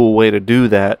really cool way to do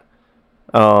that.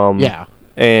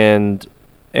 And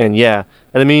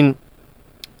I mean,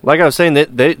 like I was saying,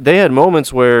 they had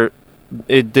moments where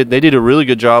they did a really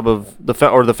good job of the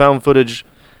found footage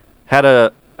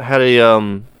was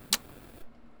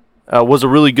a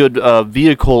really good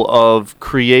vehicle of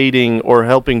creating or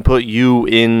helping put you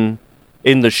in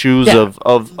the shoes of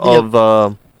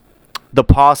the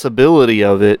possibility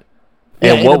of it,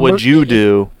 and what would you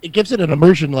do? It gives it an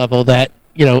immersion level that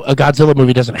a Godzilla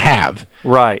movie doesn't have.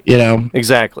 Right.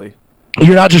 Exactly.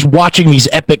 You're not just watching these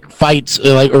epic fights,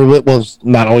 not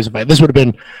always a fight. This would have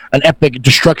been an epic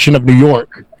destruction of New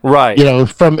York, right?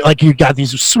 From like you got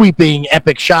these sweeping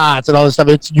epic shots and all this stuff.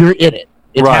 You're in it.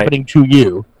 It's happening to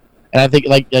you, and I think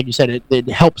like you said, it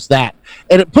helps that,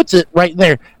 and it puts it right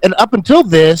there. And up until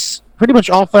this, pretty much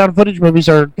all found footage movies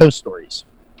are ghost stories,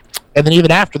 and then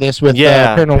even after this with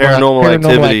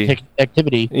paranormal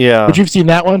activity. Yeah, but you've seen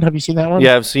that one? Have you seen that one?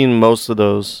 Yeah, I've seen most of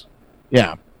those.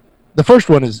 Yeah. The first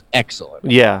one is excellent.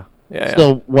 Yeah.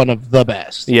 Still one of the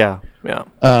best. Yeah.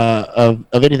 Of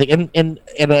anything, and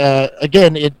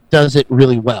again, it does it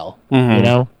really well.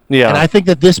 Mm-hmm. Yeah. And I think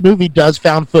that this movie does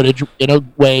found footage in a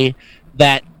way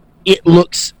that it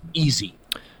looks easy.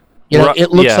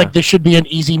 It looks like this should be an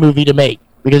easy movie to make,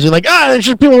 because you're like, there's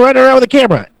just people running around with a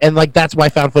camera, and like that's why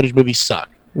found footage movies suck.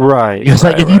 Right. Because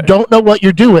if you don't know what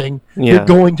you're doing, you're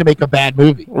going to make a bad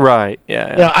movie. Right.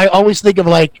 Yeah. I always think of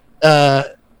like.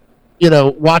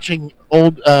 Watching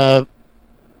old home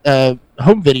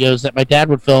videos that my dad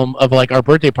would film of like our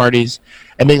birthday parties,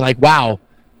 and being like, "Wow,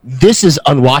 this is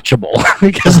unwatchable,"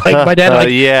 because like my dad,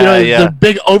 the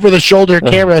big over the shoulder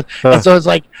camera, and so it's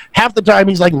like half the time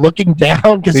he's like looking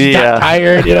down because he's got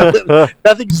tired.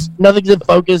 Nothing's in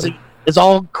focus. It's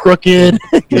all crooked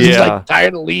because he's like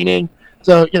tired of leaning.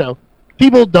 So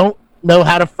people don't know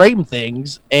how to frame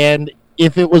things, and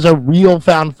if it was a real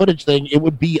found footage thing, it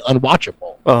would be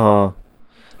unwatchable. But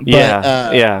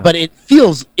it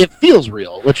feels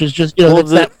real, which is just it's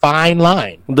that fine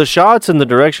line. The shots and the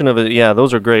direction of it,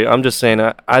 those are great. I'm just saying,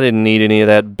 I didn't need any of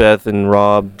that Beth and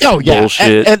Rob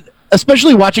bullshit. And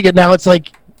especially watching it now, it's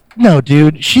like, no,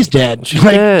 dude, she's dead. She's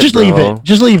dead, just leave it.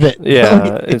 Just leave it.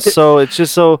 Yeah, it's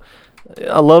just so.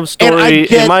 A love story,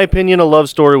 in my opinion, a love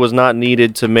story was not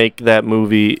needed to make that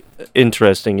movie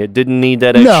interesting. It didn't need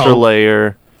that extra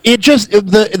layer. It just they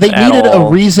needed a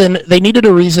reason. They needed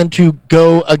a reason to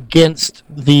go against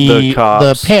the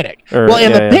panic.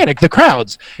 The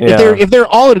crowds. If they're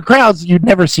all in crowds, you'd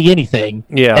never see anything.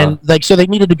 Yeah, and so they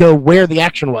needed to go where the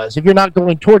action was. If you're not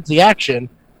going towards the action,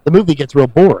 the movie gets real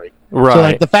boring.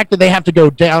 Right. So the fact that they have to go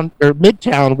down or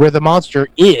midtown where the monster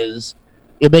is.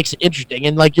 It makes it interesting,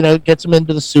 and it gets them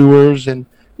into the sewers, and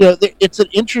it's an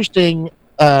interesting.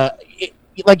 Like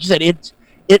you said,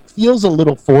 it feels a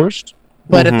little forced,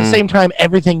 but at the same time,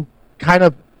 everything kind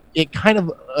of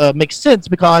makes sense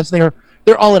because they're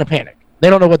all in a panic. They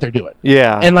don't know what they're doing.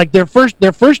 Yeah. And like their first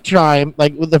time,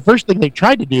 like the first thing they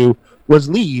tried to do was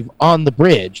leave on the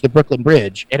bridge, the Brooklyn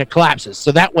Bridge, and it collapses.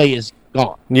 So that way is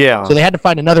gone. Yeah. So they had to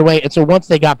find another way. And so once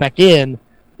they got back in,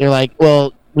 they're like,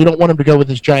 well, we don't want him to go with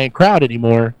this giant crowd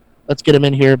anymore. Let's get him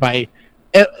in here by.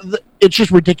 It's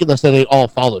just ridiculous that they all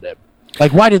followed him.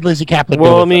 Like, why did Lizzie Kaplan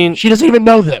go with them? She doesn't even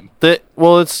know them.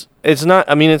 It's not.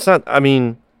 I mean, it's not. I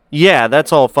mean, yeah,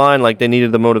 that's all fine. Like, they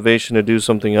needed the motivation to do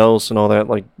something else and all that.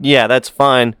 Like, yeah, that's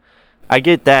fine. I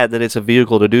get that it's a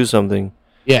vehicle to do something.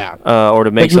 Yeah. Or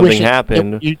to make something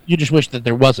happen. You just wish that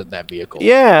there wasn't that vehicle.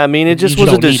 Yeah, I mean, it just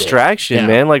was a distraction,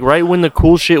 man. Like, right when the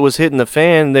cool shit was hitting the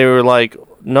fan, they were like,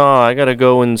 no, I gotta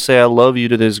go and say I love you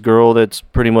to this girl that's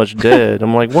pretty much dead.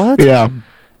 I'm like, what? Yeah.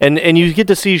 And you get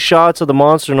to see shots of the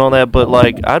monster and all that, but,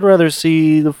 like, I'd rather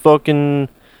see the fucking,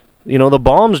 the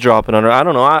bombs dropping on her. I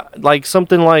don't know. Like,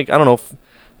 something like, I don't know,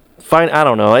 I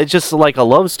don't know. It's just like a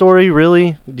love story,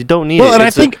 really. You don't need it. And I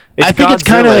think it's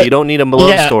kind of, you don't need a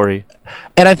love story.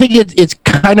 And I think it's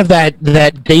kind of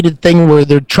that dated thing where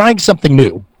they're trying something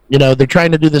new. They're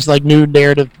trying to do this like new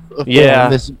narrative.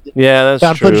 That's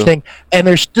found true. footage thing, and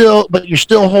you're still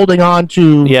holding on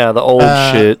to the old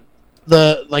shit.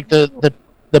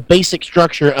 The basic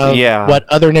structure of what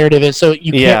other narrative is. So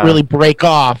you can't really break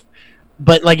off.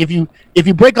 But like if you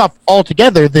break off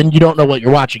altogether, then you don't know what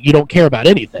you're watching. You don't care about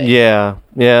anything. Yeah,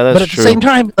 that's true. But at the same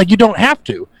time, like you don't have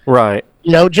to. Right.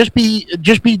 Just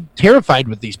be terrified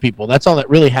with these people. That's all that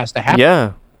really has to happen.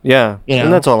 Yeah.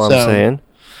 And that's all I'm saying.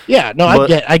 Yeah, no,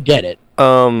 I get it.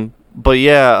 But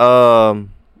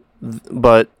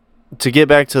to get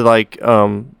back to like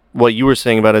what you were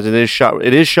saying about it is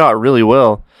shot really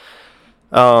well.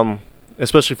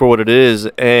 Especially for what it is,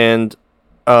 and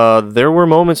there were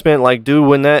moments, man, like, dude,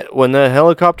 when that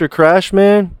helicopter crashed,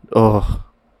 man,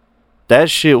 that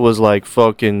shit was like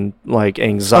fucking like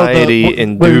anxiety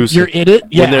inducing. You're in it?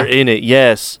 Yeah. When they're in it,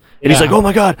 yes. And he's like, oh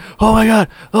my god,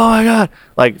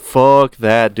 like, fuck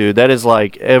that, dude. That is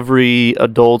like every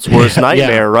adult's worst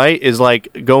nightmare, right? Is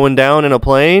like going down in a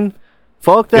plane.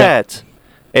 Fuck that.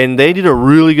 And they did a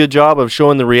really good job of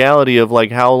showing the reality of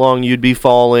like how long you'd be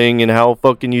falling and how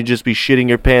fucking you'd just be shitting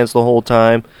your pants the whole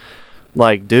time.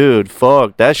 Like, dude,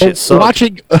 fuck, that shit sucks.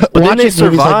 But then they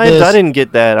survived. Like I didn't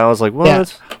get that. I was like, what? Yeah.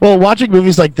 Well, watching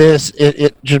movies like this,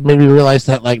 it just made me realize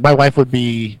that like my wife would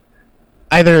be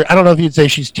either, I don't know if you'd say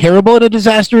she's terrible at a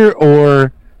disaster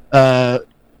or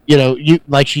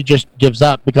she just gives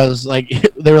up because like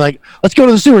they were like, let's go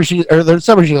to the sewer. She's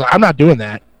like, I'm not doing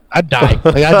that. I'd die.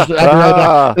 Like, I'd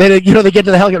die. Then, they get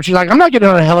to the helicopter. She's like, I'm not getting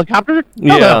on a helicopter.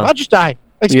 No, I'll just die.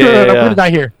 Like, screw it. I'm going to die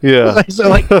here. Yeah. So,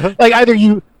 like either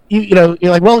you're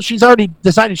like, well, she's already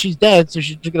decided she's dead, so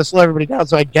she's just going to slow everybody down,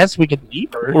 so I guess we can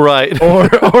leave her. Right. Or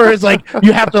it's like,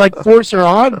 you have to, like, force her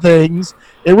on things,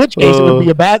 in which case it would be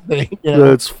a bad thing.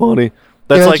 That's funny.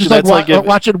 That's like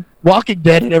watching Walking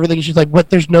Dead and everything. She's like, what,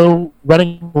 there's no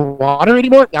running water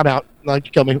anymore? I'm out.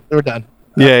 Like, kill me. We're done.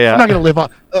 Yeah. I'm not going to live on...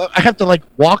 I have to, like,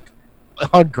 walk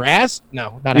on grass?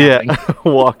 No, not happening. Yeah,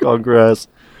 walk on grass.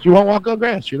 She won't walk on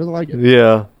grass. She doesn't like it.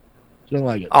 Yeah. She doesn't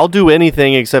like it. I'll do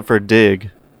anything except for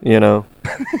dig, And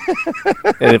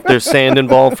if there's sand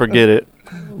involved, forget it.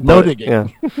 No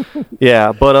digging.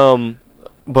 Yeah, but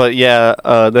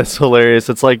that's hilarious.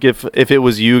 It's like if it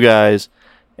was you guys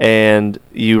and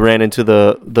you ran into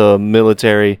the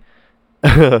military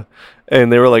and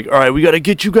they were like, all right, we got to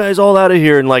get you guys all out of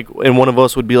here. And one of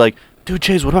us would be like, dude,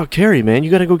 Chase, what about Carrie, man?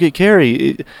 You got to go get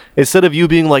Carrie. Instead of you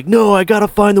being like, no, I got to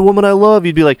find the woman I love,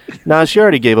 you'd be like, nah, she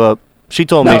already gave up. She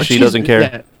told me she doesn't care.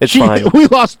 Yeah. It's fine. We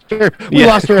lost her. We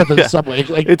lost her at the subway.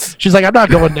 She's like, I'm not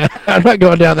going down. I'm not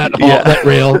going down that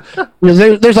rail. Because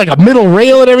there's like a middle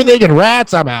rail and everything, and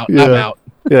rats. I'm out. I'm out.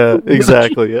 Yeah,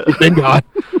 exactly. Yeah. Been gone.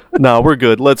 No, we're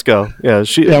good. Let's go. Yeah,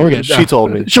 we're good. She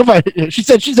told me. She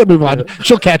said move on.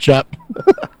 She'll catch up.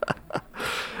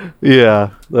 Yeah,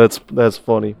 that's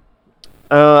funny.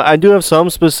 I do have some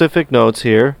specific notes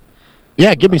here.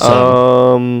 Yeah, give me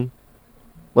some.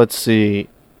 Let's see.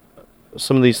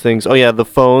 Some of these things. Oh yeah, the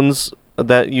phones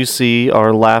that you see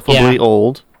are laughably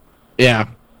old. Yeah.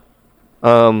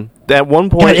 At one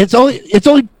point, it's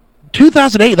only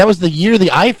 2008. That was the year the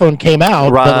iPhone came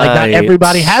out. Right. But like not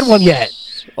everybody had one yet.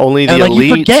 Only the elite.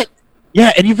 You forget.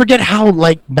 Yeah, and you forget how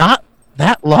like not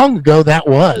that long ago that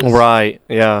was. Right.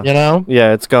 Yeah.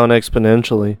 Yeah, it's gone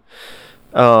exponentially.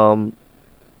 But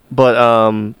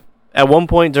at one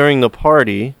point during the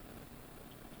party,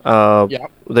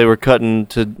 they were cutting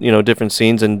to different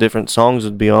scenes and different songs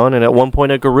would be on, and at one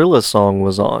point a Gorillaz song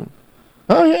was on.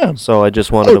 Oh yeah. So I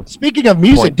just wanted to speaking of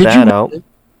music, point did that you out.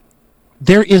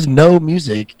 There is no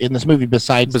music in this movie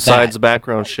besides the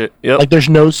background shit. Yep. Like there's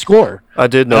no score. I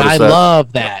did notice that. I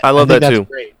love that. I love that that's too.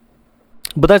 Great.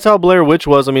 But that's how Blair Witch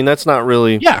was. I mean, that's not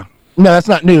really. Yeah. No, that's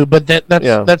not new, but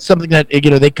that's something that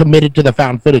they committed to the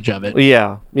found footage of it.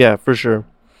 Yeah, for sure.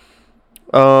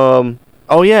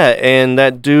 Oh yeah, and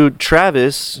that dude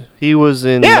Travis, he was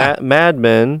in Mad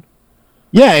Men.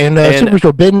 Yeah, and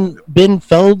Superstore Ben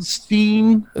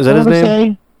Feldstein. Is that his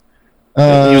name? He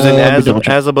was in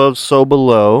As Above, So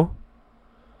Below.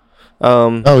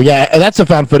 Oh yeah, that's a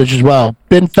found footage as well.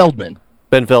 Ben Feldman,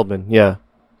 yeah,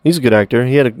 he's a good actor.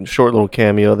 He had a short little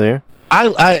cameo there.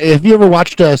 Have you ever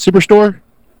watched Superstore?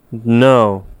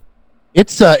 No.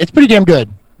 It's pretty damn good.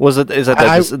 Is that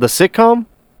the sitcom?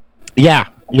 Yeah.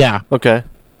 Okay.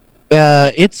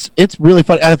 It's really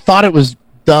funny. I thought it was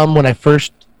dumb when it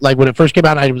first came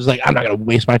out. I was like, I'm not gonna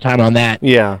waste my time on that.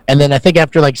 Yeah. And then I think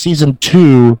after like season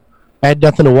 2, I had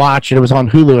nothing to watch, and it was on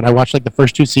Hulu, and I watched like the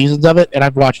first 2 seasons of it, and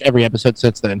I've watched every episode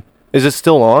since then. Is it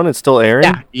still on? It's still airing?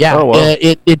 Yeah. Oh, wow.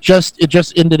 It just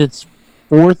ended its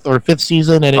 4th or 5th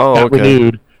season, and it got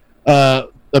renewed.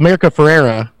 America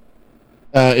Ferrera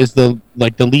is the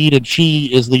lead, and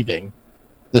she is leaving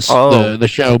the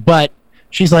show, but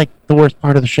she's like the worst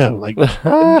part of the show. Like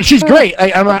she's great.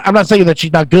 I'm not saying that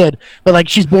she's not good, but like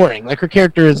she's boring. Like her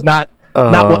character is not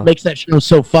what makes that show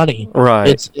so funny. Right.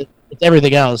 It's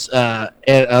everything else.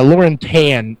 And Lauren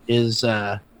Tan is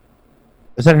that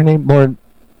her name? Lauren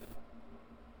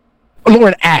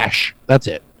Ash. That's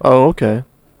it. Oh, okay.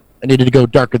 I needed to go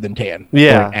darker than tan.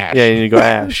 Yeah, you need to go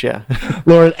Ash. Yeah.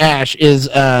 Lauren Ash is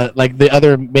like the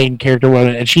other main character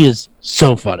woman, and she is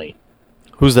so funny.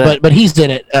 Who's that? But he's in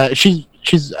it. She's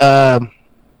I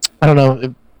don't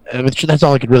know. That's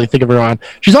all I could really think of her on.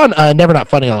 She's on Never Not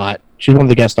Funny a lot. She's one of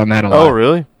the guests on that a lot. Oh,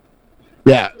 really?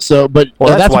 Yeah. So, but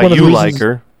that's why one of the you reasons, like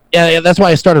her. Yeah, that's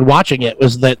why I started watching it.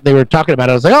 Was that they were talking about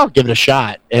it? I was like, I'll give it a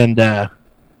shot, and I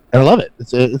love it.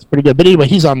 It's pretty good. But anyway,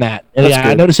 he's on that, and that's good.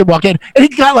 I noticed him walk in, and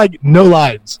he's got like no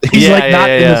lines. He's in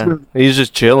this movie. He's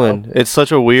just chilling. It's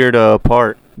such a weird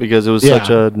part because it was such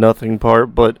a nothing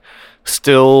part, but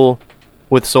still.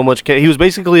 With so much, he was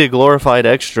basically a glorified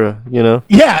extra, you know.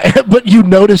 Yeah, but you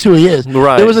notice who he is.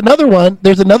 Right. There was another one.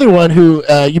 There's another one who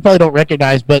you probably don't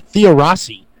recognize, but Theo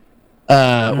Rossi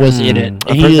was in it.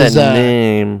 I've heard that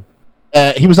name.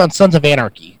 He was on Sons of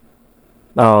Anarchy.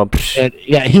 Oh, and,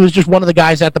 yeah. He was just one of the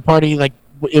guys at the party. Like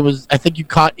it was. I think he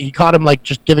caught him like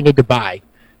just giving a goodbye.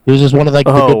 He was just one of like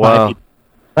the goodbye people.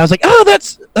 I was like, oh,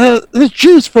 that's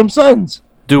Juice from Sons.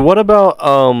 Dude, what about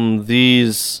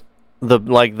these?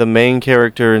 The main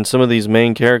character and some of these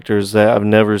main characters that I've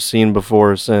never seen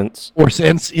before or since.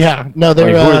 Yeah. No,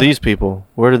 they're who are these people?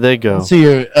 Where did they go? Let's see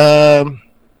here.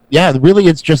 Yeah, really,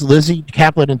 it's just Lizzie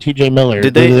Kaplan and T.J. Miller.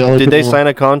 Did they sign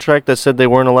a contract that said they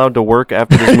weren't allowed to work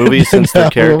after this movie since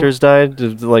their characters died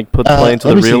to put the play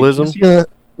into the realism?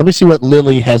 Let me see what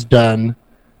Lily has done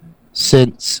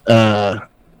since the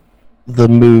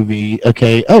movie.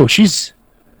 Okay.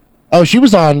 She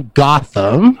was on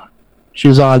Gotham. She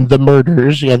was on The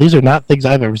Murders. Yeah, these are not things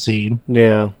I've ever seen.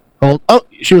 Yeah.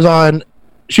 She was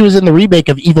in the remake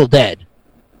of Evil Dead,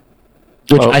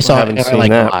 which I saw and I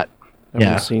like a lot. I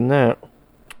haven't seen that.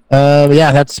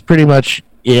 Yeah, that's pretty much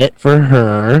it for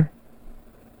her.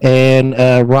 And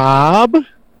Rob,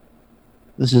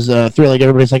 this is thrilling.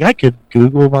 Everybody's like, I could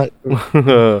Google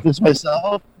this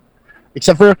myself,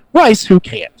 except for Bryce, who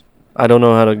can't. I don't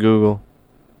know how to Google.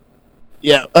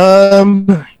 Yeah.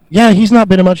 Yeah, he's not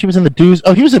been in much. He was in The Deuce.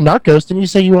 Oh, he was in Narcos. Didn't you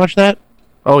say you watched that?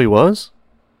 Oh, he was?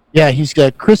 Yeah, he's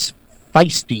got Chris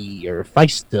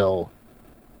Feistel.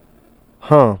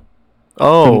 Huh.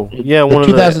 Oh, yeah, one of the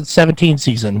 2017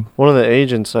 season. One of the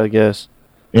agents, I guess.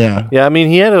 Yeah. Yeah, I mean,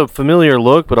 he had a familiar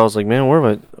look, but I was like, man, where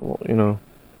am I, you know?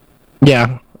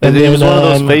 Yeah. And it was one of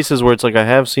those faces where it's like, I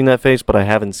have seen that face, but I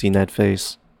haven't seen that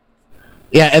face.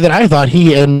 Yeah, and then I thought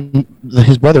he and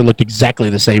his brother looked exactly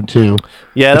the same too.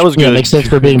 Yeah, that was good. Makes sense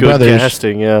for being good brothers.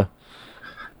 Casting, yeah.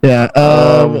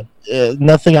 Yeah.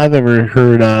 Nothing I've ever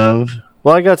heard of.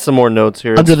 Well, I got some more notes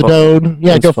here. Under the Dome.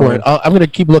 Yeah, go for it. I'm going to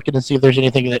keep looking and see if there's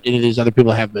anything that any of these other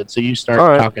people have been. So you start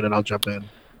talking and I'll jump in.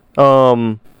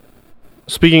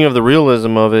 Speaking of the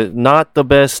realism of it, not the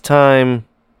best time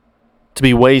to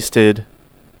be wasted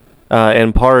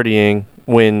and partying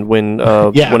when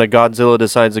a Godzilla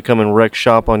decides to come and wreck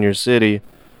shop on your city.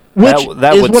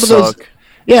 That would suck.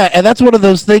 And that's one of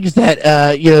those things that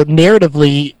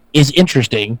narratively is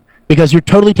interesting because you're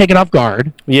totally taken off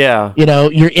guard. Yeah.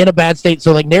 You're in a bad state,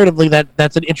 so like narratively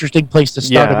that's an interesting place to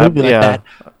start a movie like that.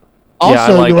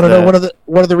 Also, you want to know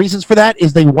one of the reasons for that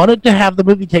is they wanted to have the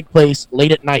movie take place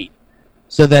late at night.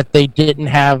 so that they didn't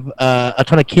have a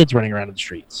ton of kids running around in the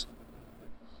streets.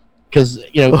 Because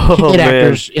kid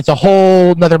actors, it's a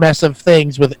whole nother mess of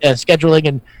things with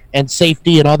scheduling and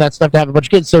safety and all that stuff to have a bunch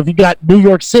of kids. So if you got New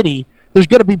York City, there's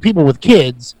going to be people with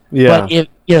kids. Yeah. But if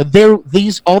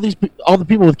all the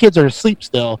people with kids are asleep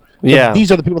still. So yeah.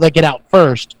 These are the people that get out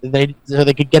first. So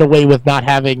they could get away with not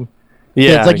having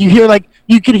yeah. kids. Like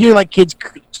you could hear like kids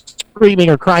screaming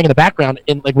or crying in the background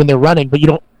when they're running, but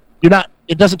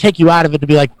it doesn't take you out of it to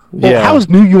be like, well, how does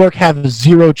New York have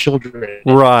 0 children?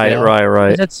 Right,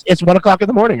 right. It's 1:00 in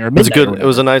the morning or midnight. It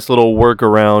was a nice little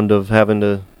workaround of having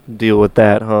to deal with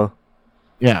that, huh?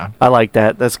 Yeah. I like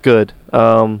that. That's good.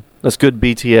 That's good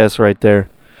BTS right there.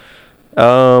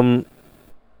 Trashing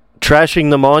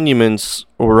the monuments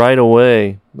right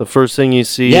away. The first thing you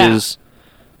see is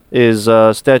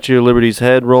Statue of Liberty's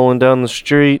head rolling down the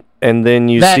street, and then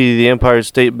you see the Empire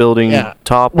State Building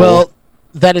topple. Well,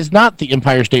 that is not the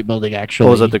Empire State Building, actually.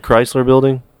 Oh, is that the Chrysler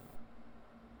Building?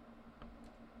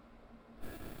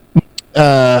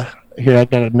 Here, I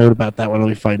got a note about that one. Let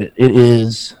me find it. It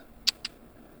is...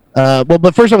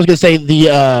 but first I was going to say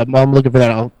while I'm looking for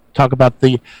that, I'll talk about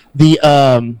the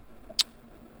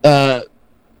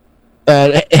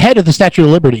head of the Statue of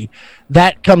Liberty.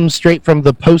 That comes straight from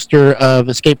the poster of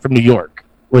Escape from New York,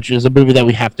 which is a movie that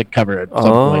we have to cover at some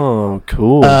point. Oh,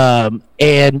 cool.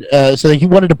 So he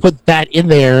wanted to put that in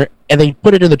there, and they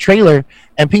put it in the trailer,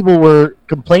 and people were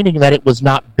complaining that it was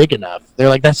not big enough. They're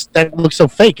like, that looks so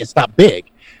fake. It's not big.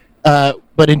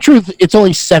 But in truth, it's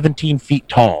only 17 feet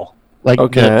tall. Like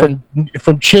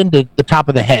from chin to the top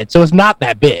of the head, so it's not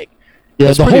that big.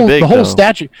 It's pretty big, the whole though.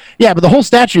 statue. Yeah, but the whole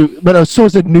statue. But so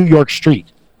is it New York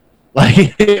Street.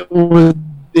 Like it was,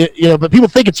 but people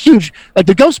think it's huge. Like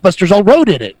the Ghostbusters all rode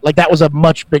in it. Like that was a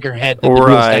much bigger head. Than the real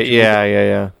Statue of Liberty.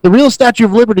 Yeah. The real Statue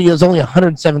of Liberty is only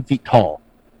 107 feet tall.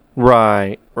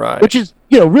 Right. Which is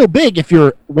real big if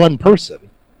you're one person.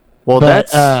 Well,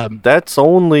 that's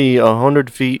only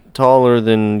 100 feet taller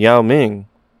than Yao Ming.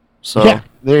 So yeah.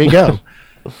 There you go.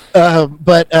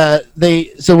 But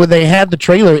when they had the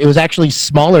trailer, it was actually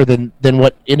smaller than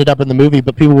what ended up in the movie,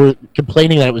 but people were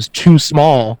complaining that it was too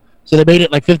small, so they made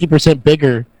it like 50%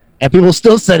 bigger, and people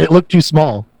still said it looked too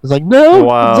small. It was like, no,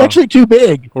 it's actually too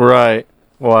big. Right.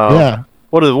 Wow. Yeah.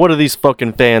 What do these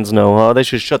fucking fans know, huh? They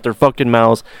should shut their fucking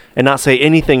mouths and not say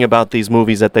anything about these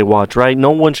movies that they watch, right? No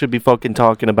one should be fucking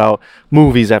talking about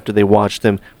movies after they watch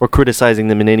them or criticizing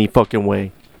them in any fucking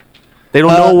way. They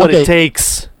don't know what it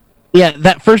takes. Yeah,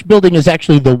 that first building is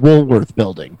actually the Woolworth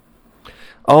building.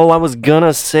 Oh, I was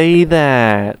gonna say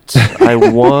that. I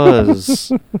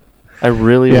was. I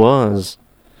really was.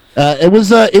 It was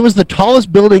the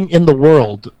tallest building in the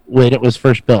world when it was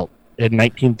first built in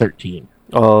 1913.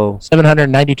 Oh.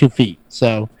 792 feet.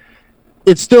 So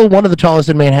it's still one of the tallest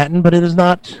in Manhattan, but it is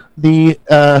not the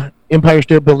Empire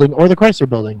State Building or the Chrysler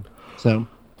Building. So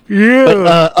yeah,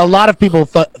 but a lot of people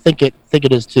think it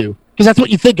is too. Because that's what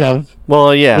you think of.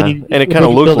 Well, yeah, and it kind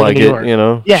of looked like it,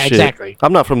 Yeah, shit. Exactly.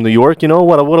 I'm not from New York,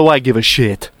 What do I give a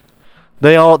shit?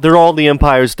 They're all the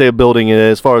Empire State Building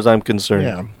as far as I'm concerned.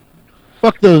 Yeah.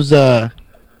 Fuck those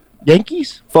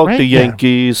Yankees. Fuck the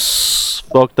Yankees.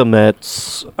 Yeah. Fuck the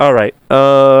Mets. All right.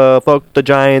 Fuck the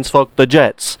Giants. Fuck the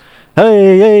Jets.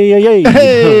 Hey.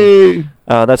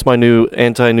 That's my new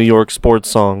anti-New York sports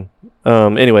song.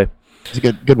 Anyway. It's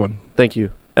a good one. Thank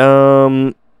you.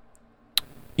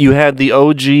 You had the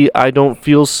OG I Don't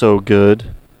Feel So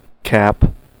Good Cap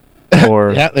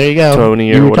or yeah, there you go.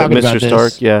 Tony or whatever, Mr.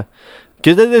 Stark. Yeah.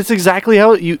 Because that's exactly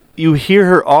how you hear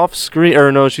her off screen.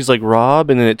 Or no, she's like Rob,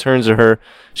 and then it turns to her.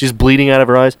 She's bleeding out of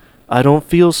her eyes. I don't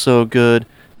feel so good.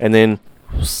 And then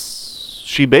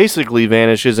she basically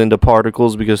vanishes into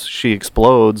particles because she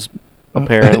explodes,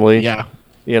 apparently. Yeah.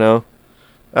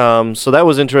 So that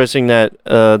was interesting that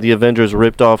the Avengers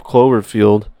ripped off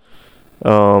Cloverfield.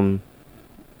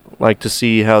 Like to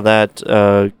see how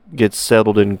that gets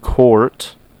settled in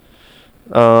court.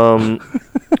 And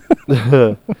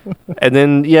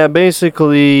then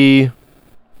basically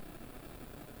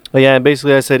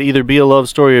I said either be a love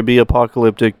story or be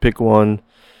apocalyptic. Pick one.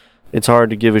 It's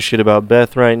hard to give a shit about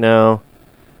Beth right now.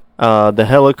 The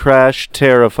heli crash,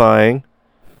 terrifying.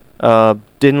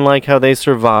 Didn't like how they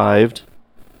survived.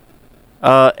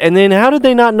 And then how did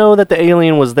they not know that the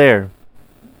alien was there?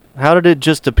 How did it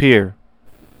just appear?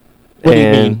 What do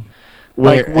you mean?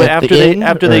 Like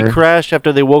after they crashed,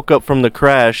 after they woke up from the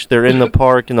crash, they're in the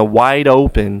park in the wide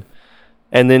open,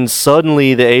 and then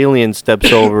suddenly the alien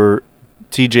steps over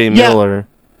T.J. Miller.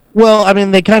 Well, I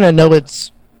mean, they kind of know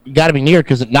it's got to be near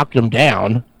because it knocked them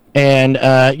down, and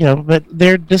but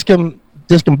they're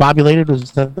discombobulated.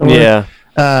 Was that the word? Yeah.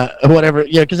 whatever.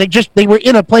 Yeah, because they were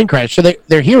in a plane crash, so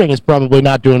their hearing is probably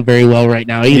not doing very well right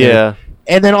now either. Yeah.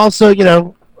 And then also,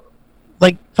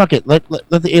 like, fuck it, let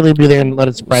the alien be there and let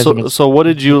it surprise them. So what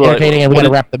did you like? Entertaining, and we gotta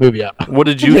wrap the movie up. What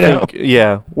did you think?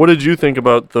 Yeah. What did you think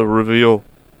about the reveal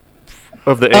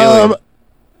of the alien?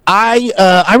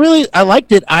 I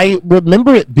liked it. I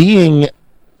remember it being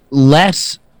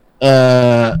less.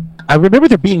 I remember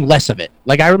there being less of it.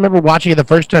 Like, I remember watching it the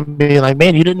first time, being like,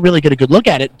 "Man, you didn't really get a good look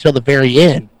at it until the very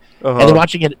end." And then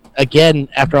watching it again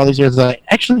after all these years, like,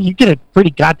 actually, you get a pretty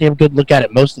goddamn good look at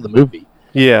it most of the movie.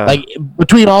 Yeah. Like,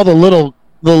 between all the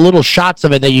little shots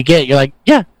of it that you get, you're like,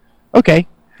 yeah, okay.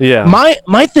 Yeah.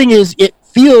 My thing is, it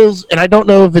feels, and I don't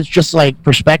know if it's just like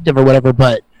perspective or whatever,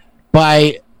 but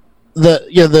by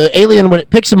the alien, when it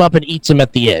picks him up and eats him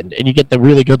at the end, and you get the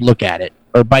really good look at it,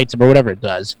 or bites him or whatever it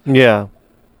does. Yeah.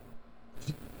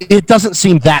 It doesn't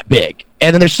seem that big.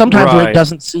 And then there's sometimes where it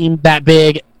doesn't seem that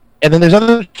big, and then there's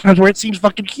other times where it seems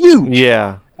fucking huge.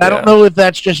 Yeah. I don't know if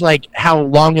that's just like how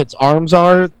long its arms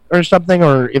are or something,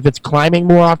 or if it's climbing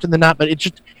more often than not, but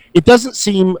it doesn't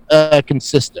seem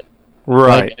consistent.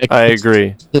 Right. Like I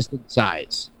agree. Consistent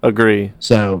size. Agree.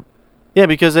 So yeah,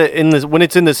 because when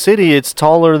it's in the city, it's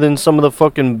taller than some of the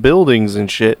fucking buildings and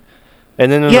shit.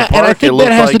 And then in the park, it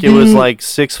looked like it was like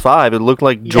 6'5". It looked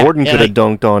like Jordan could have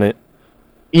dunked on it.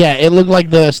 Yeah, it looked like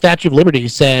the Statue of Liberty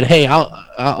said, "Hey,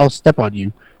 I'll step on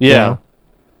you." Yeah. You know?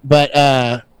 But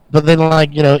then,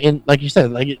 like, like you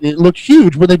said, like it looks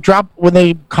huge when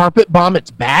they carpet bomb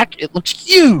its back. It looks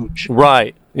huge.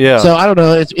 Right. Yeah. So I don't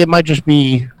know. It might just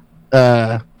be.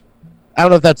 I don't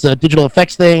know if that's a digital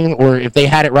effects thing or if they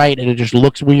had it right and it just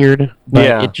looks weird.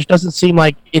 But it just doesn't seem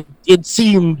like it. It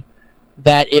seemed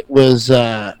that it was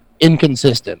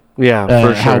inconsistent. Yeah,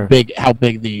 for sure. How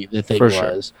big the thing was.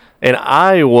 Sure. And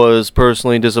I was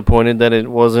personally disappointed that it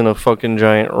wasn't a fucking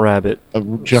giant rabbit. A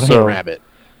giant rabbit.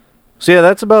 So yeah,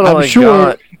 that's about all I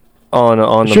got on the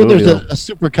movie. I'm sure there's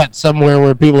a supercut somewhere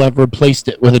where people have replaced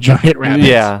it with a giant rabbit.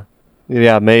 Yeah,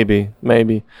 maybe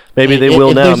they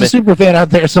will now. If there's a super fan out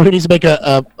there, somebody needs to make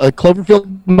a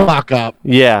Cloverfield mock-up.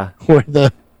 Yeah, where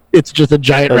it's just a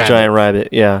giant rabbit. A giant rabbit.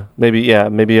 Yeah,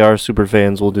 maybe our super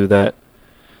fans will do that.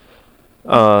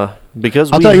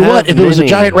 Because I'll tell you what, if it was a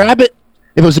giant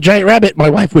rabbit, my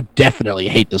wife would definitely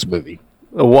hate this movie.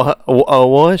 What?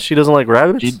 What? She doesn't like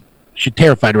rabbits? She's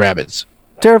terrified of rabbits.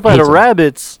 Terrified of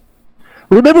rabbits?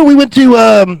 Remember we went to,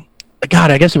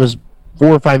 God, I guess it was 4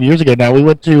 or 5 years ago now. We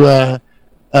went to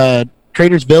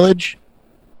Trader's Village.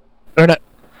 Or not.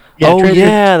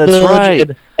 Yeah, that's Village, right.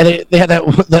 And they had that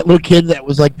little kid that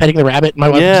was like petting the rabbit, and my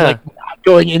wife was like not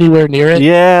going anywhere near it.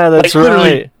 Yeah, that's like, right.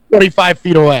 Literally 25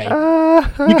 feet away.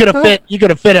 You could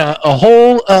have fit a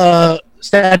whole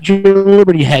Statue of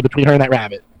Liberty head between her and that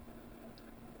rabbit.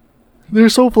 They're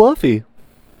so fluffy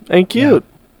and cute.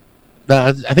 Yeah.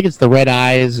 I think it's the red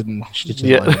eyes and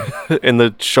and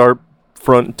the sharp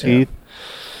front teeth.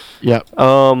 Yeah.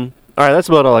 All right, that's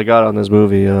about all I got on this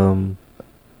movie. All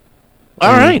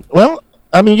right. Well,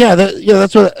 I mean,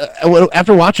 that's what.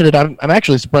 After watching it, I'm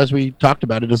actually surprised we talked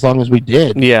about it as long as we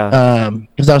did. Yeah.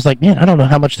 Because I was like, man, I don't know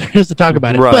how much there is to talk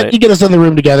about it. Right. But you get us in the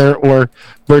room together or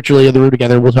virtually in the room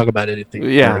together, we'll talk about anything.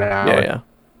 Yeah.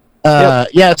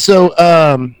 Yeah.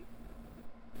 So,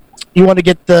 you want to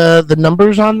get the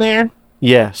numbers on there?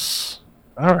 Yes.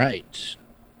 All right.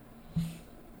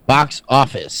 Box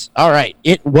office. All right.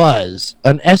 It was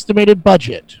an estimated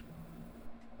budget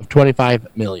of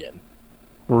 $25 million.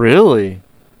 Really?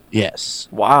 Yes.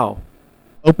 Wow.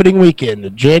 Opening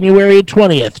weekend, January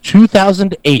 20th,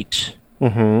 2008.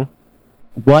 Mm-hmm.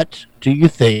 What do you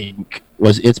think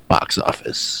was its box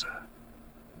office?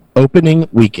 Opening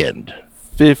weekend.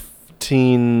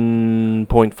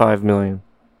 $15.5 million.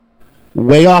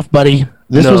 Way off, buddy.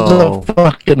 This was a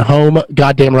fucking home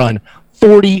goddamn run.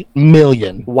 $40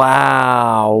 million.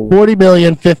 Wow.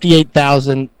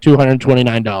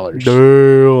 $40,058,229.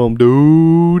 Damn,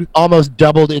 dude. Almost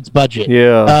doubled its budget.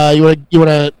 Yeah. You want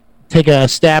to take a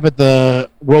stab at the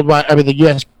the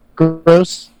U.S.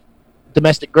 gross,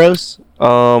 domestic gross?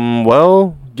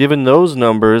 Well, given those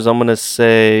numbers, I'm gonna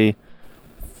say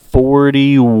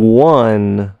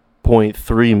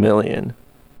 $41.3 million.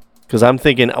 Because I'm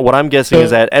thinking, what I'm guessing is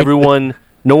that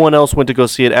no one else went to go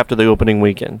see it after the opening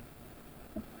weekend.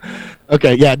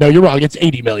 Okay, yeah, no, you're wrong. It's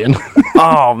 $80 million.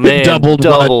 Oh man, doubled.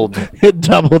 It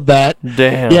doubled that.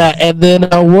 Damn. Yeah, and then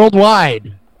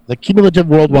worldwide, the cumulative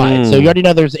worldwide. So you already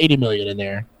know there's $80 million in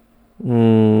there.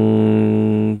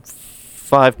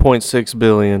 5.6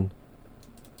 billion.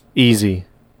 Easy.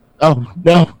 Oh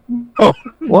no,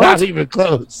 What? Not even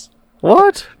close.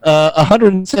 What?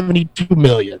 172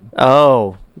 million.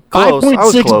 Oh, close. I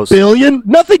was 5.6 close. billion?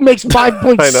 Nothing makes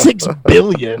 5.6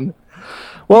 billion.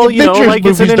 Well, The you know, Avengers like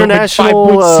it's an movies don't make international.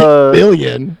 5.6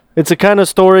 billion. It's a kind of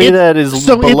story that is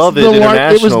beloved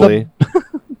internationally.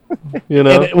 You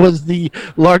know, and it was the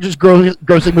largest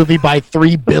grossing movie by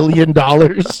 $3 billion.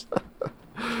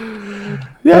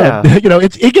 Yeah, you know,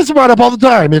 it gets brought up all the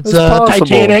time. It's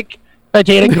Titanic,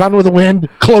 Gone with the Wind,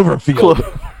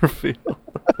 Cloverfield.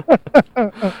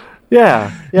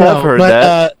 Yeah, no, I've heard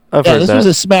that. This was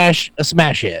a smash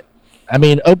hit. I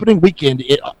mean, opening weekend,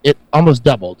 it almost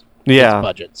doubled its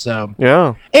budget. So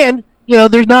and you know,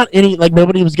 there's not any, like,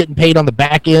 nobody was getting paid on the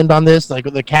back end on this. Like,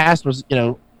 the cast was, you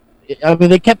know, I mean,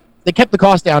 they kept the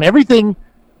cost down. Everything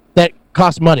that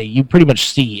costs money, you pretty much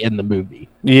see in the movie.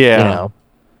 Yeah. You know?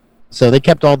 So they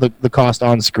kept all the cost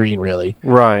on screen, really.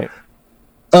 Right.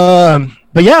 But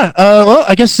yeah, well,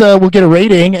 I guess we'll get a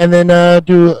rating and then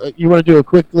you want to do a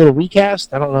quick little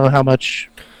recast? I don't know how much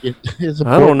it is important.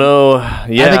 I don't know.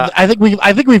 Yeah. I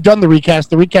think we've done the recast.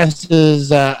 The recast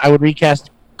is I would recast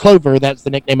Clover, that's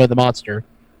the nickname of the monster,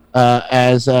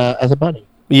 as a bunny.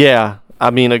 Yeah.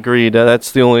 I mean, agreed.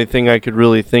 That's the only thing I could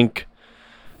really think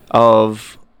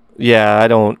of. Yeah, I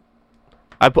don't.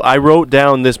 I wrote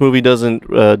down this movie doesn't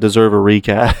deserve a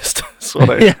recast.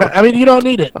 I mean, you don't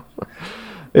need it.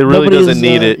 It really doesn't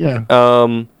need it.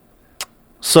 Yeah.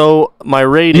 So my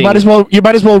rating. You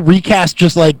might as well recast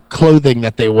just like clothing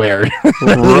that they wear.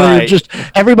 Right.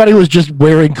 Everybody was just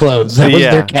wearing clothes. That was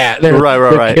their cat. Their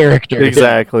character.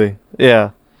 Exactly.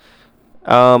 Yeah.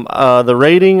 The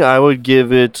rating, I would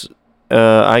give it.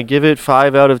 I give it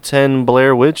 5 out of 10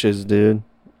 Blair Witches, dude.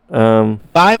 5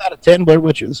 out of 10 Blair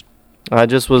Witches. I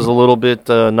just was a little bit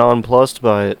nonplussed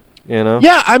by it, you know.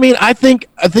 Yeah, I mean, I think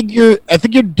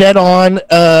you're dead on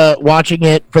watching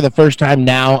it for the first time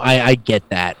now. I get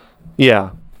that.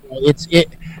 Yeah.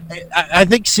 I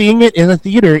think seeing it in the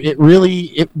theater, it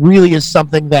really is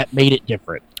something that made it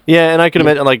different. Yeah, and I can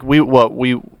imagine, like,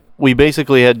 we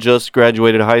basically had just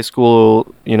graduated high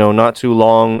school, you know, not too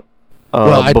long.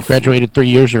 Well, I graduated 3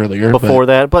 years earlier. Before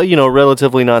that, but, you know,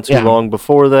 relatively not too long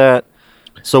before that.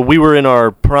 So we were in our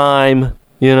prime,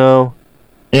 you know.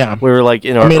 Yeah. We were, like,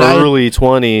 in our early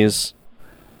 20s.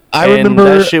 I remember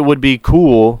that shit would be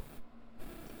cool.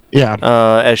 Yeah.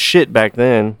 As shit back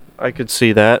then. I could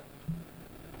see that.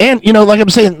 And, you know, like I'm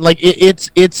saying, like, it's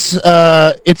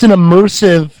an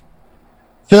immersive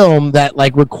film that,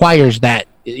 like, requires that.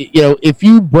 You know, if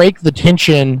you break the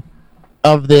tension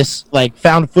of this, like,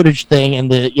 found footage thing and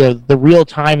the real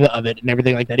time of it and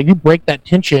everything like that, if you break that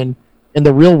tension in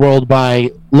the real world by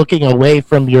looking away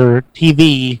from your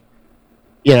TV,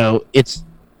 you know, it's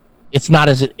not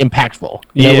as impactful.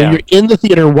 You know, when you're in the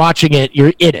theater watching it,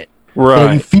 you're in it.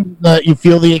 Right. You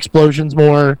feel the explosions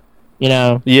more, you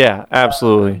know. Yeah,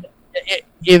 absolutely.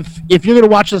 If you're going to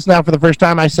watch this now for the first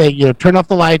time, I say, you know, turn off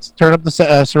the lights, turn up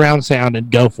the surround sound, and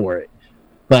go for it.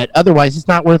 But otherwise, it's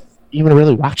not worth even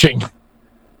really watching.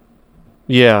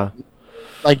 Yeah.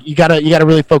 Like, you gotta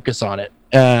really focus on it,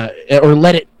 or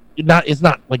let it. It's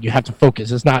not like you have to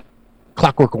focus. It's not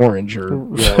Clockwork Orange or, you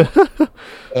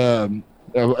know,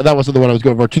 that wasn't the one I was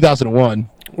going for. 2001.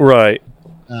 Right.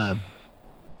 But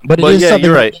it is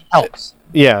something that helps.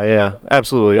 Yeah,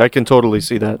 absolutely. I can totally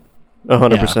see that.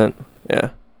 100%. Yeah.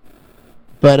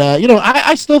 But you know,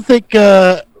 I still think,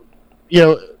 you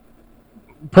know,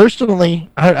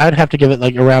 personally, I'd have to give it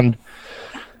like around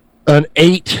an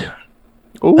 8.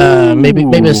 Maybe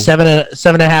a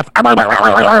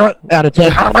 7.5 out of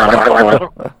 10.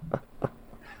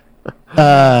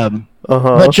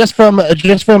 But just from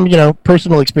you know,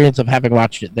 personal experience of having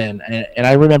watched it then, and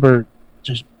I remember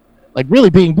just like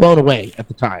really being blown away at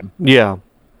the time. Yeah.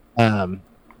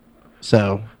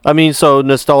 So I mean, so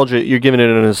nostalgia. You're giving it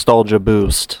a nostalgia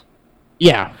boost.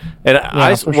 Yeah. And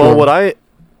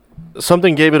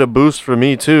something gave it a boost for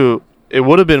me too. It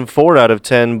would have been 4 out of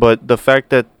 10, but the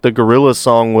fact that the Gorilla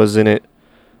song was in it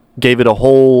gave it a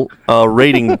whole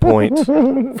rating point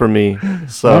for me.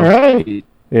 So, all right.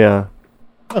 Yeah.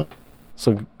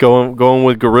 So going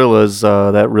with Gorillaz,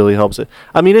 that really helps it.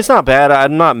 I mean, it's not bad.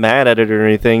 I'm not mad at it or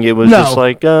anything. It was just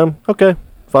like, okay,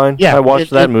 fine. Yeah, I watched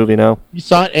that movie now. You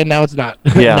saw it, and now it's not.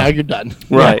 Yeah. Now you're done.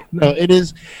 Right. Yeah. No, it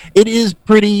is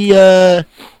pretty,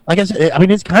 like I said, I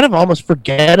mean, it's kind of almost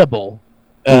forgettable.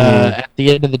 At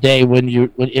the end of the day, when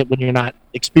you're not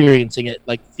experiencing it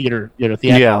like theatrically.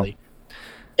 Yeah.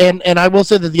 And I will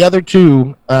say that the other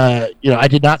two, you know, I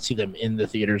did not see them in the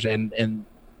theaters, and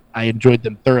I enjoyed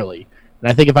them thoroughly. And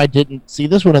I think if I didn't see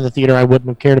this one in the theater, I wouldn't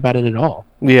have cared about it at all.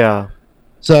 Yeah.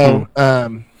 So,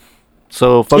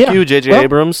 so fuck you, J.J.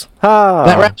 Abrams.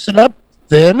 That wraps it up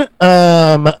then.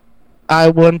 I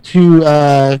want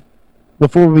to,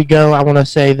 before we go, I want to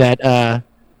say that, I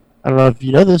don't know if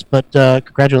you know this, but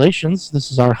congratulations.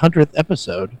 This is our 100th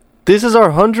episode. This is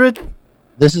our 100th?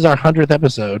 This is our 100th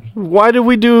episode. Why did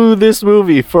we do this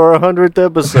movie for our 100th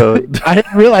episode? I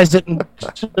didn't realize it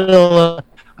until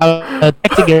I was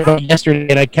texting everybody yesterday,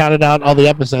 and I counted out all the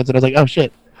episodes, and I was like, "Oh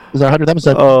shit, this is our 100th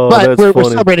episode." Oh, but that's we're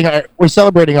funny.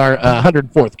 celebrating our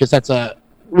 104th because that's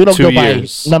we don't 2 go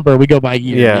years. by number, we go by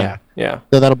year. Yeah.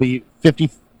 So that'll be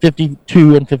 50,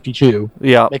 52, and 52.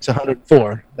 Yeah. Makes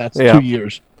 104. That's 2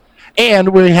 years. And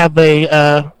we have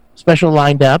a special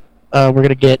lined up. We're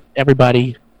gonna get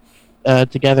everybody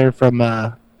together from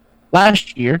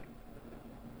last year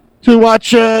to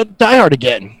watch Die Hard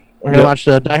again. We're gonna watch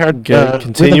Die Hard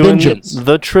continuing with a vengeance.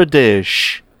 the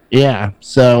tradition. Yeah,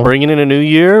 so bringing in a new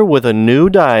year with a new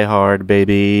Die Hard,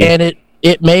 baby. And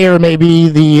it may or may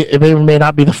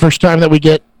not be the first time that we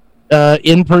get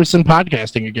in-person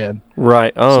podcasting again.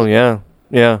 Right. Oh, yeah,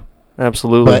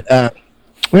 absolutely. But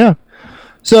yeah.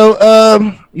 So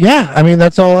I mean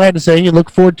that's all I had to say. You look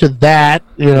forward to that.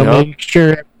 Make sure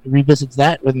it revisits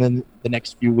that within the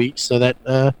next few weeks so that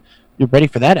you're ready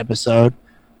for that episode.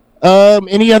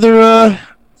 Any other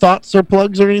thoughts or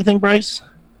plugs or anything, Bryce?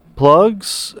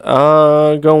 Plugs?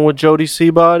 Going with Jody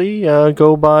Seabody.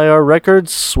 Go buy our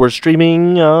records. We're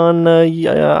streaming on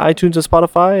iTunes and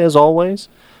Spotify as always.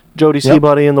 Jody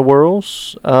Seabody and the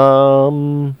Whirls.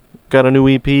 Got a new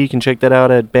EP. You can check that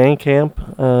out at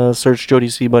Bandcamp. Search Jody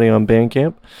Seabody on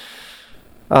Bandcamp.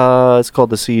 It's called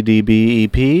the CDB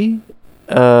EP.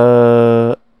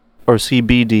 Or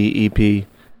CBD EP.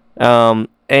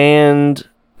 And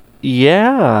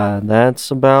yeah,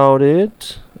 that's about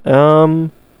it.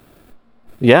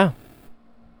 Yeah.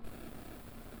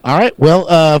 All right.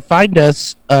 Well, find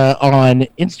us on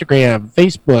Instagram,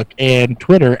 Facebook, and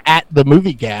Twitter at The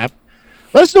Movie Gap.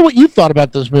 Let us know what you thought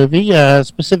about this movie,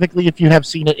 specifically if you have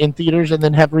seen it in theaters and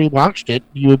then have rewatched it.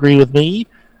 Do you agree with me?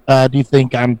 Do you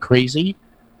think I'm crazy?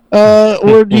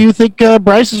 Or do you think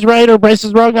Bryce is right or Bryce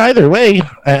is wrong? Either way,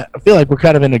 I feel like we're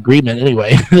kind of in agreement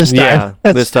anyway this time.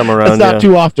 Yeah, this time around. That's not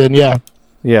too often, yeah.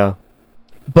 Yeah.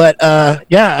 But,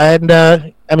 and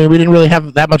I mean, we didn't really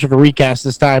have that much of a recast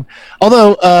this time.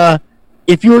 Although,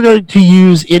 if you were going to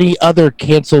use any other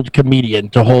canceled comedian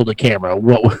to hold a camera,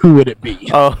 who would it be?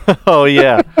 Oh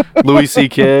yeah. Louis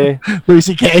C.K. Louis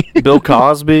C.K. Bill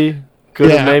Cosby could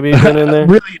have maybe been in there.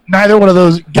 Really, neither one of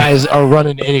those guys are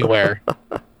running anywhere.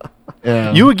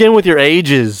 Yeah. You again with your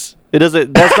ages. It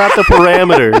doesn't. That's not the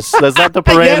parameters. That's not the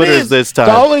parameters this time.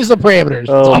 It's always the parameters.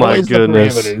 Oh my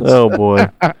goodness. Oh boy.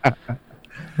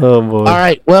 Oh boy. All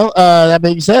right. Well, that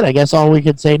being said, I guess all we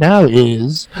could say now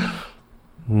is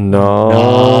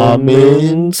Nom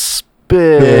in space.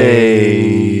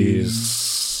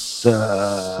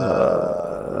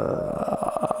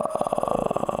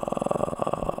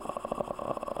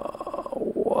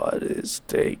 What is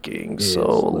taking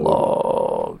so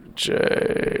long,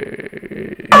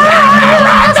 Jay?